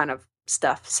that kind of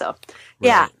stuff. So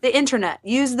yeah, the internet,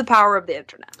 use the power of the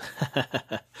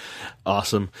internet.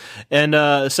 Awesome. And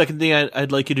second thing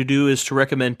I'd like you to do is to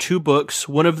recommend 2 books,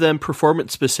 one of them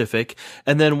performance specific,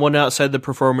 and then one outside the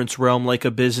performance realm, like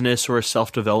a business or a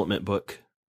self-development book.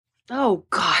 Oh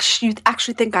gosh, you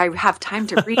actually think I have time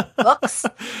to read books?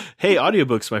 Hey,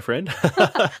 audiobooks, my friend.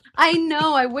 I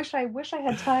know. I wish I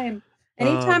had time.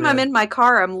 Anytime I'm in my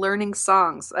car, I'm learning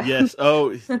songs. Yes.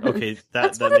 Oh, okay.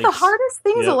 That's one of the hardest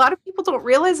things a lot of people don't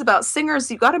realize about singers.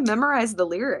 You got to memorize the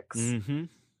lyrics.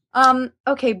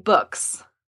 Okay, books.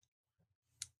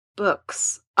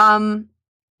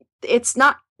 It's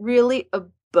not really a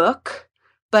book,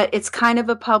 but it's kind of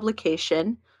a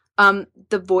publication.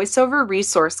 The voiceover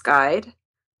resource guide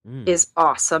is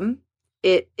awesome.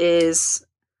 It is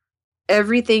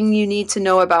everything you need to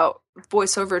know about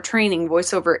voiceover training,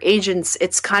 voiceover agents.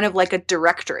 It's kind of like a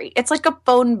directory. It's like a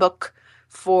phone book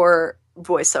for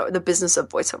voiceover, the business of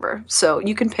voiceover. So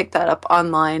you can pick that up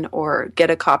online or get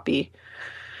a copy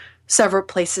several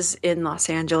places in Los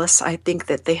Angeles. I think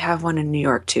that they have one in New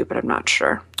York too, but I'm not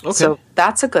sure. Okay. So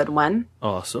that's a good one.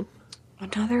 Awesome.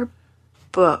 Another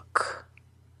book.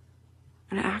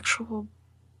 An actual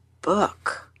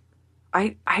book.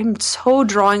 I'm so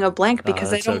drawing a blank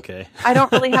because I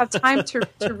don't really have time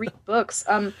to read books.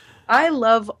 I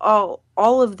love all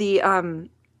of the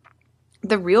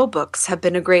real books have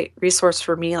been a great resource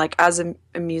for me. Like as a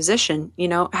musician,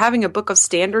 having a book of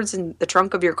standards in the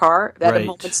trunk of your car at a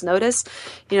moment's notice.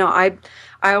 I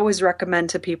always recommend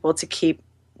to people to keep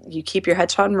your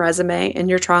headshot and resume in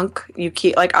your trunk.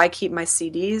 I keep my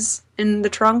CDs in the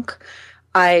trunk.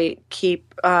 I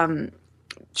keep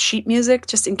sheet music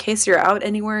just in case you're out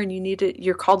anywhere and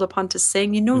you're called upon to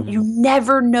sing. You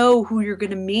never know who you're going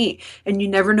to meet, and you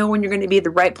never know when you're going to be at the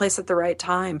right place at the right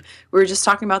time. We were just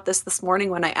talking about this morning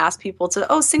when I asked people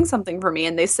to sing something for me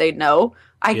and they say no.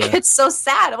 I get so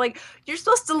sad. I'm like, you're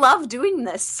supposed to love doing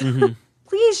this.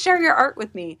 Please share your art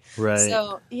with me. Right.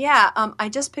 So, I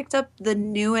just picked up the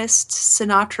newest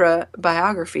Sinatra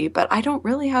biography, but I don't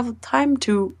really have time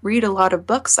to read a lot of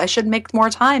books. I should make more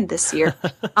time this year.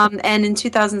 And in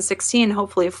 2016,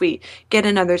 hopefully if we get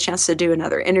another chance to do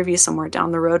another interview somewhere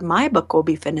down the road, my book will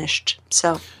be finished.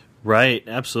 So... Right,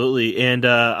 absolutely. And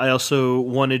I also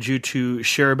wanted you to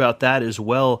share about that as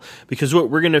well, because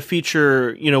we're going to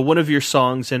feature, one of your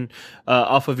songs and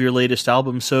off of your latest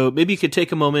album. So maybe you could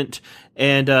take a moment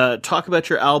and talk about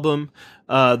your album,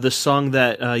 the song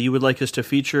that you would like us to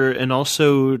feature, and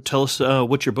also tell us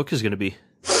what your book is going to be.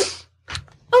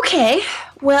 Okay.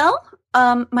 Well,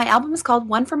 my album is called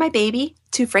One for My Baby,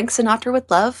 to Frank Sinatra with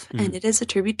Love, and it is a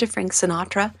tribute to Frank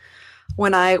Sinatra.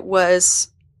 When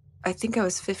I think I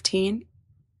was 13,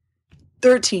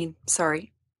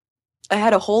 sorry. I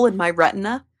had a hole in my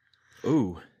retina.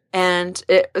 Ooh. And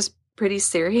it was pretty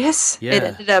serious.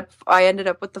 Yeah. I ended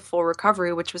up with the full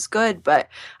recovery, which was good, but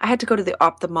I had to go to the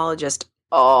ophthalmologist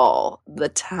all the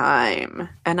time.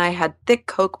 And I had thick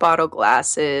Coke bottle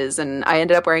glasses, and I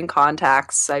ended up wearing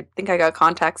contacts. I think I got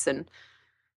contacts in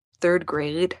 3rd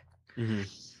grade.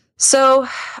 So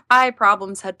eye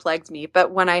problems had plagued me.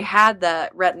 But when I had the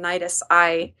retinitis,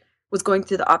 I was going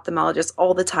through the ophthalmologist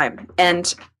all the time.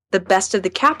 And The Best of the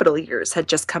Capital Years had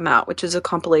just come out, which is a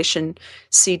compilation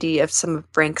CD of some of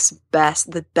Frank's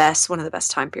one of the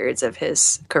best time periods of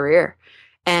his career.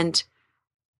 And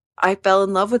I fell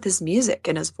in love with his music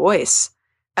and his voice.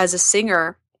 As a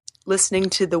singer, listening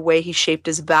to the way he shaped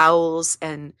his vowels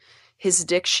and his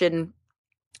diction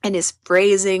and his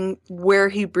phrasing, where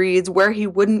he breathes, where he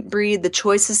wouldn't breathe, the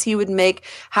choices he would make,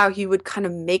 how he would kind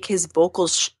of make his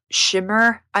vocals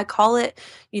shimmer, I call it,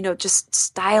 just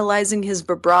stylizing his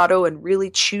vibrato and really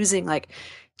choosing,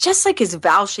 just like his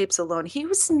vowel shapes alone. He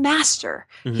was a master.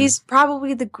 He's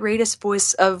probably the greatest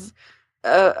voice of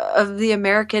the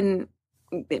American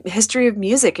history of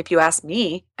music, if you ask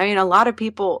me. I mean, a lot of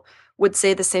people would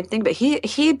say the same thing, but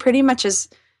he pretty much has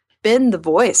been the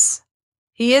voice.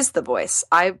 He is the voice.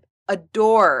 I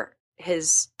adore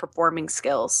his performing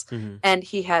skills. Mhm. And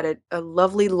he had a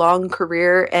lovely long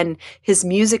career, and his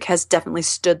music has definitely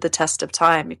stood the test of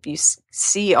time. If you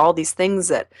see all these things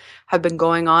that have been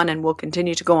going on and will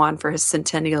continue to go on for his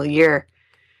centennial year,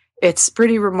 it's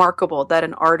pretty remarkable that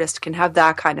an artist can have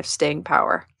that kind of staying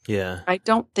power. Yeah. I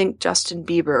don't think Justin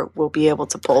Bieber will be able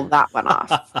to pull that one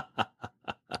off.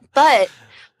 But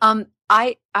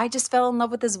I just fell in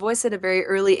love with his voice at a very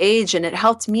early age, and it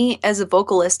helped me as a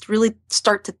vocalist really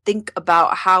start to think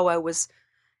about how I was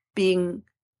being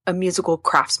a musical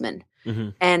craftsman. Mm-hmm.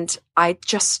 And I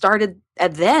just started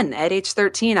at age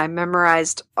 13, I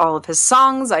memorized all of his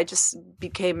songs. I just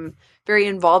became very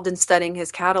involved in studying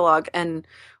his catalog. And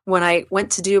when I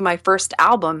went to do my first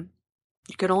album,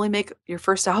 you could only make your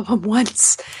first album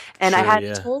once. And I had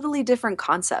a totally different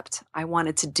concept. I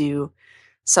wanted to do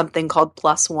something called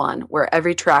 +1, where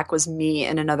every track was me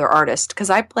and another artist,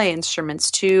 because I play instruments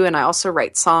too, and I also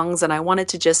write songs, and I wanted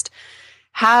to just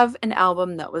have an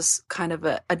album that was kind of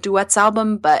a duets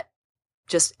album, but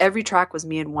just every track was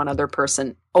me and one other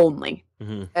person only.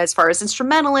 Mm-hmm. As far as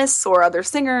instrumentalists or other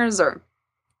singers, or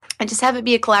I just have it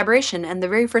be a collaboration. And the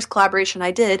very first collaboration I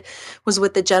did was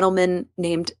with a gentleman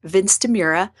named Vince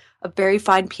DeMura, a very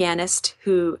fine pianist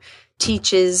who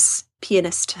teaches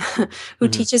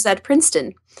at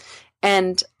Princeton.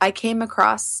 And I came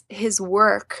across his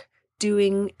work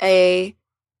doing a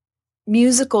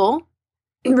musical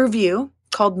review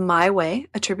called My Way,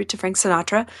 a tribute to Frank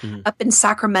Sinatra, up in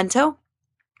Sacramento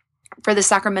for the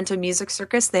Sacramento Music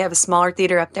Circus. They have a smaller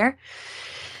theater up there.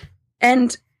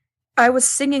 And I was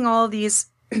singing all these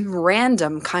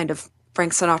random kind of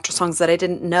Frank Sinatra songs that I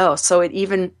didn't know. So it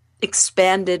even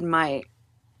expanded my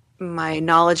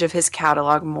knowledge of his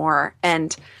catalog more.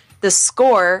 And the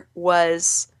score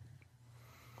was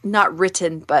not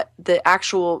written, but the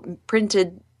actual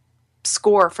printed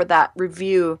score for that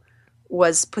review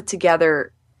was put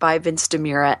together by Vince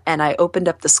DeMura. And I opened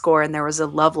up the score, and there was a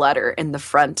love letter in the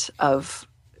front of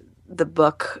the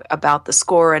book about the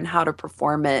score and how to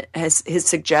perform it, his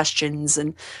suggestions,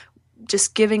 and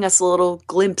just giving us a little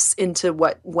glimpse into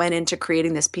what went into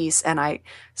creating this piece. And I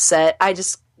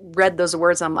just read those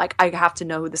words, and I'm like, I have to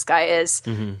know who this guy is.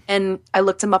 Mm-hmm. And I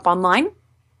looked him up online.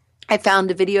 I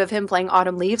found a video of him playing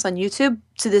Autumn Leaves on YouTube.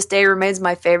 To this day remains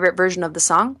my favorite version of the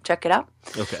song. Check it out.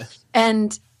 Okay.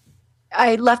 And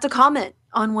I left a comment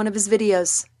on one of his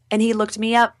videos, and he looked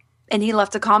me up, and he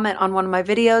left a comment on one of my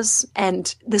videos.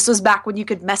 And this was back when you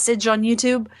could message on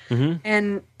YouTube,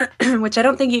 and which I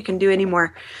don't think you can do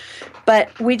anymore.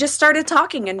 But we just started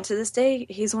talking, and to this day,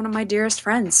 he's one of my dearest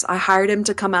friends. I hired him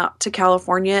to come out to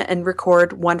California and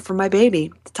record One for My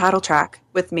Baby, the title track,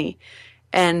 with me.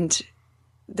 And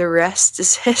the rest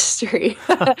is history.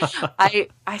 I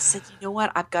said, you know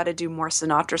what? I've got to do more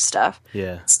Sinatra stuff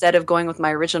instead of going with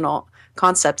my original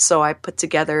concept. So I put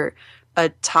together a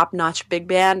top-notch big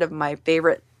band of my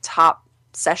favorite top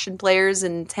session players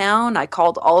in town. I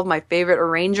called all of my favorite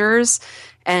arrangers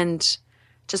and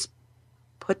just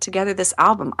put together this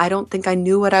album. I don't think I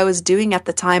knew what I was doing at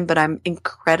the time, but I'm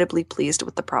incredibly pleased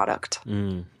with the product.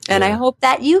 And I hope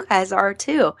that you guys are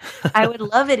too. I would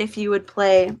love it if you would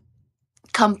play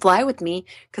Come Fly With Me,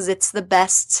 because it's the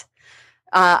best.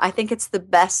 I think it's the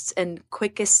best and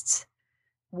quickest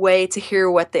way to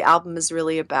hear what the album is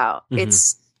really about.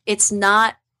 It's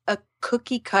not a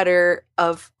cookie cutter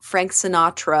of Frank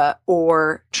Sinatra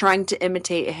or trying to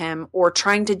imitate him or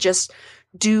trying to just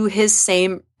do his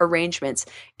same arrangements.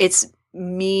 It's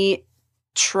me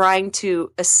trying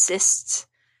to assist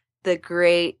the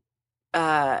great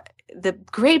path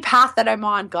that I'm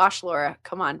on. Gosh, Laura,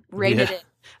 come on, rein it in.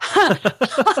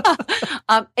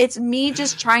 It's me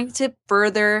just trying to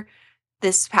further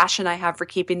this passion I have for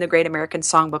keeping the Great American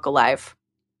Songbook alive.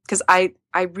 Because I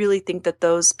really think that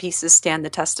those pieces stand the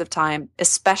test of time,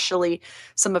 especially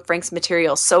some of Frank's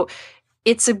material. So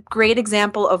it's a great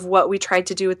example of what we tried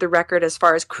to do with the record as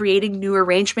far as creating new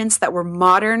arrangements that were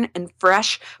modern and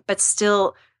fresh, but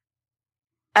still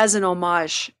as an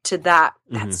homage to that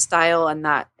style and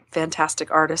that fantastic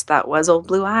artist that was Old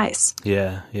Blue Eyes.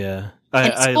 Yeah, yeah. And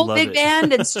it's full love big it.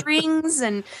 band and strings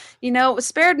and,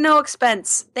 spared no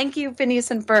expense. Thank you, Phineas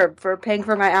and Ferb, for paying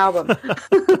for my album.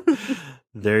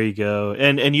 There you go.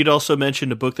 And you'd also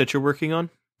mentioned a book that you're working on?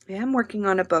 Yeah, I'm working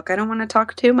on a book. I don't want to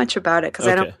talk too much about it because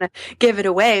I don't want to give it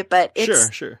away, but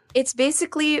Sure. It's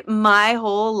basically my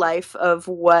whole life of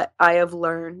what I have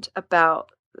learned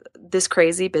about this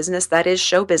crazy business that is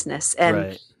show business.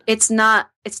 And it's not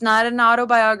an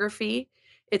autobiography.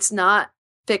 It's not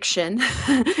fiction.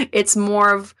 It's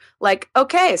more of like,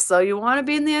 okay, so you want to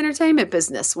be in the entertainment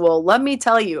business? Well, let me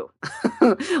tell you.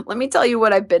 Let me tell you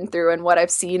what I've been through and what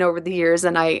I've seen over the years.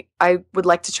 And I would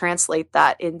like to translate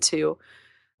that into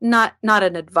not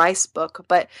an advice book,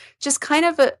 but just kind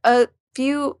of a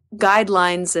few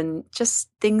guidelines and just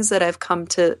things that I've come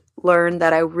to learn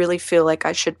that I really feel like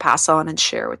I should pass on and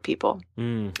share with people.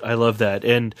 I love that.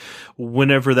 And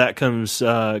whenever that comes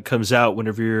out,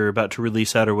 whenever you're about to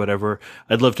release that or whatever,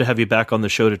 I'd love to have you back on the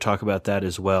show to talk about that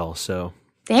as well. So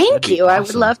thank you. Awesome. I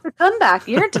would love to come back.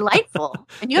 You're delightful.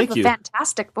 And you have a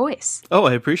fantastic voice. Oh,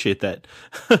 I appreciate that.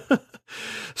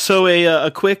 So a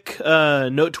quick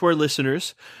note to our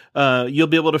listeners. You'll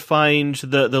be able to find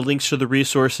the links to the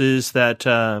resources that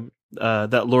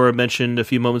Laura mentioned a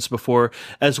few moments before,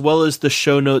 as well as the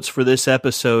show notes for this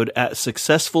episode at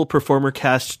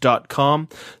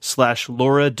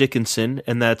successfulperformercast.com/Laura Dickinson,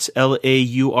 and that's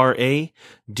LauraDickinson.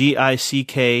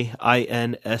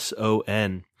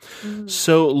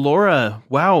 So Laura,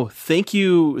 wow, thank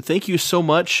you so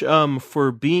much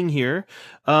for being here.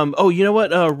 You know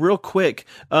what? Real quick,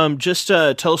 just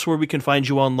tell us where we can find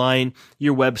you online,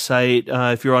 your website,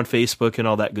 if you're on Facebook and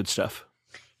all that good stuff.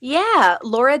 Yeah,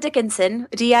 Laura Dickinson,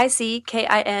 Dickinson.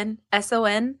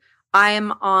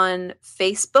 I'm on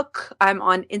Facebook. I'm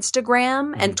on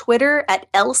Instagram and Twitter at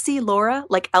Elsie Laura,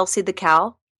 like Elsie the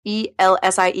cow.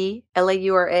 ELSIE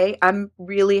I'm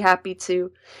really happy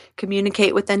to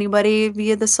communicate with anybody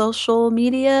via the social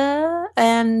media,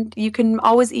 and you can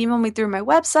always email me through my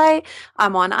website.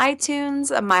 I'm on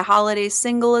iTunes. My holiday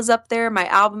single is up there. My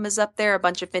album is up there. A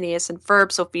bunch of Phineas and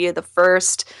Ferb, Sophia the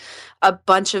First. A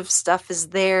bunch of stuff is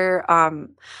there.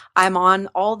 I'm on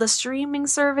all the streaming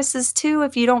services too,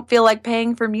 if you don't feel like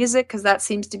paying for music, because that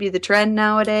seems to be the trend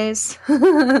nowadays.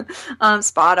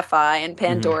 Spotify and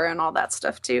Pandora and all that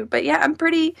stuff too. But yeah, I'm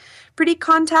pretty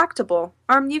contactable.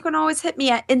 You can always hit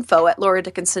me at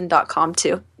info@lauradickinson.com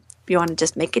too, if you want to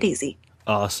just make it easy.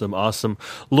 Awesome.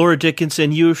 Laura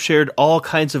Dickinson, you have shared all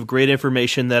kinds of great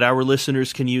information that our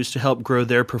listeners can use to help grow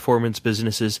their performance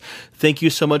businesses. Thank you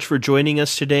so much for joining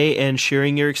us today and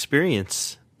sharing your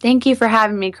experience. Thank you for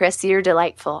having me, Chris. You're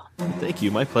delightful. Thank you.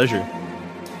 My pleasure.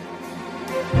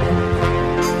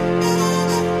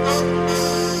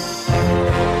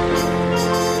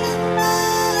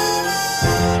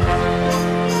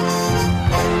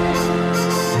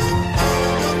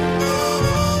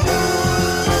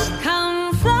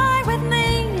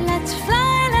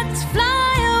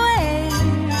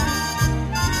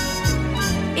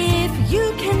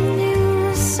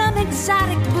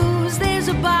 Exotic booze, there's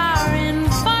a bar in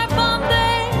Far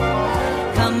Bombay.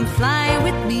 Come fly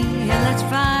with me, let's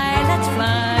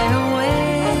fly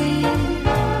away.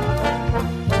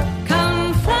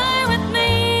 Come fly with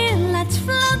me, let's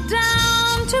float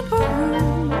down to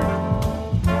Peru.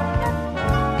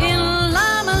 In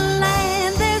Llama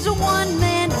Land, there's a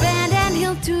one-man band and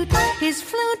he'll toot his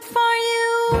flute for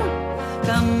you.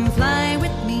 Come fly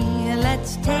with me,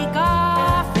 let's take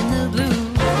off in the blue.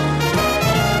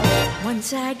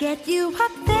 Once I get you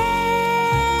up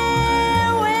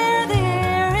there, where the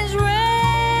air is rarefied,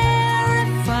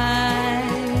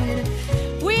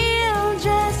 we'll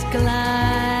just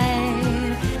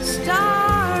glide,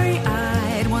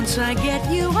 starry-eyed. Once I get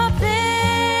you up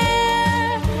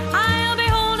there, I'll be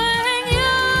holding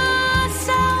you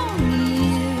so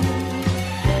near.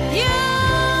 You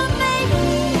make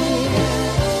me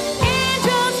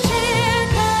angels cheer,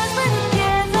 'cause we're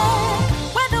together,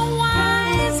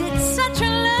 weather-wise, it's such a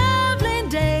lovely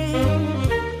day.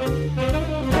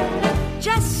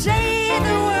 Just say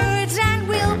the words and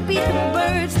we'll beat the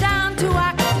birds down to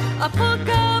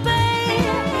Acapulco Bay.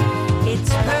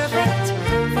 It's perfect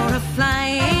for a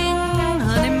flying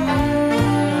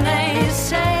honeymoon, they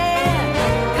say.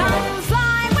 Come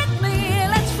fly with me,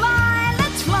 let's fly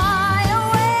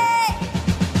away.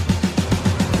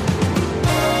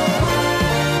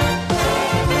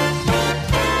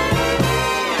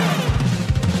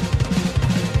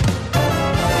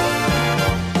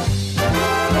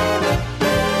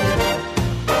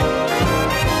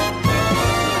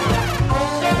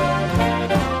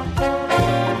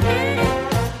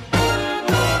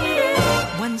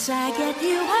 Once I get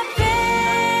you up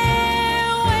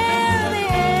there, where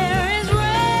the air is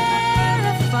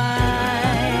rarefied,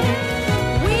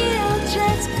 we'll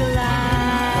just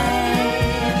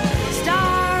glide,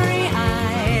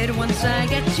 starry-eyed. Once I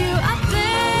get you up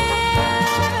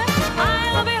there,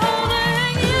 I'll be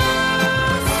holding you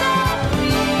so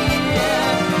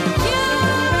near. You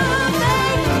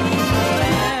make me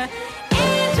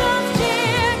angels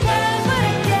cheer, 'cause we're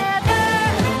together.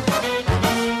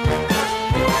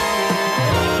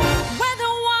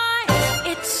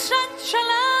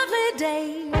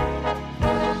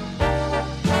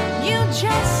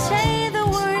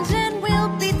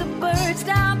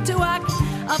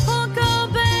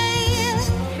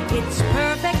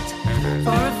 perfect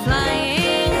for a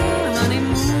flying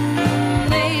honeymoon.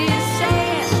 They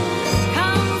say,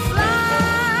 come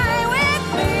fly with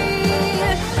me.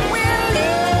 We're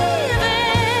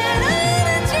leaving on a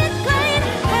jet plane.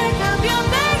 Pack up your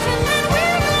bags and then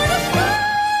we're gonna fly.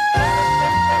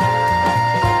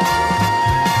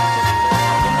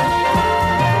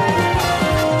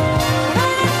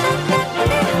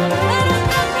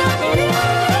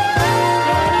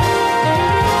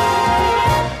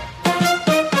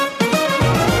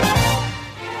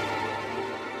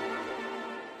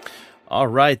 All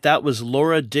right, that was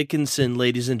Laura Dickinson,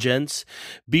 ladies and gents.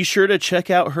 Be sure to check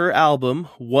out her album,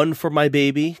 One for My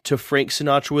Baby, to Frank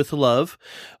Sinatra with Love,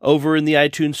 over in the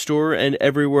iTunes Store and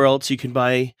everywhere else you can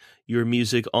buy your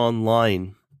music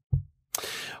online.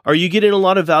 Are you getting a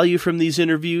lot of value from these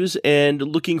interviews and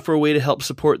looking for a way to help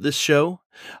support this show?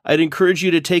 I'd encourage you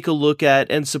to take a look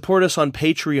at and support us on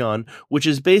Patreon, which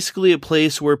is basically a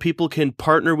place where people can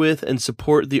partner with and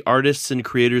support the artists and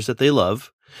creators that they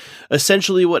love.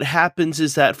 Essentially, what happens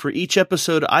is that for each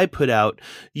episode I put out,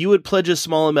 you would pledge a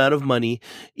small amount of money,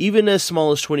 even as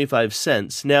small as 25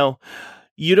 cents. Now,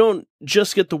 you don't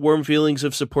just get the warm feelings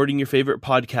of supporting your favorite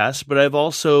podcast, but I've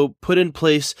also put in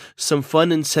place some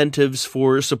fun incentives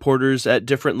for supporters at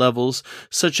different levels,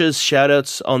 such as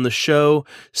shoutouts on the show,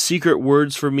 secret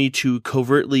words for me to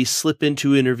covertly slip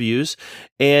into interviews,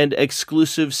 and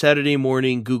exclusive Saturday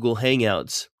morning Google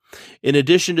Hangouts. In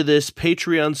addition to this,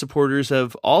 Patreon supporters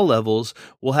of all levels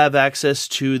will have access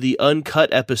to the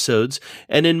uncut episodes,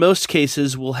 and in most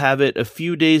cases will have it a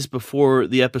few days before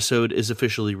the episode is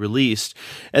officially released.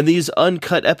 And these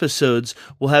uncut episodes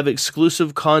will have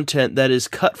exclusive content that is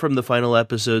cut from the final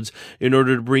episodes in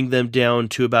order to bring them down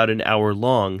to about an hour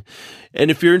long. And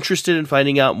if you're interested in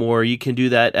finding out more, you can do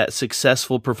that at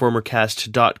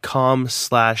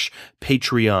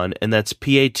successfulperformercast.com/Patreon, and that's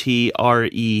Patreon.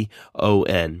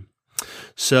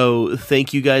 So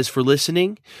thank you guys for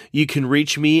listening. You can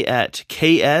reach me at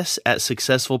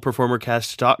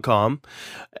ks@successfulperformercast.com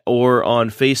or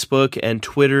on Facebook and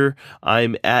Twitter.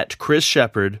 I'm at Chris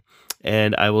Shepard,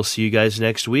 and I will see you guys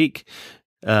next week.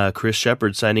 Chris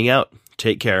Shepard signing out.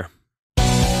 Take care.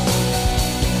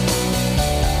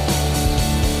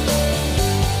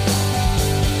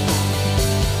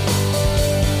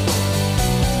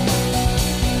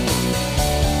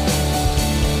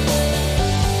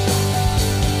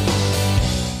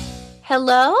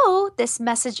 Hello, this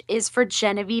message is for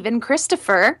Genevieve and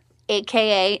Christopher,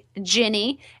 aka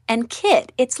Ginny and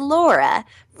Kit. It's Laura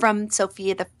from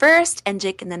Sophia the First and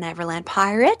Jake and the Neverland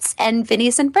Pirates and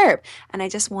Phineas and Ferb. And I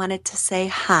just wanted to say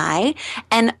hi,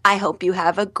 and I hope you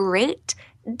have a great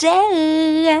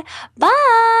day.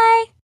 Bye!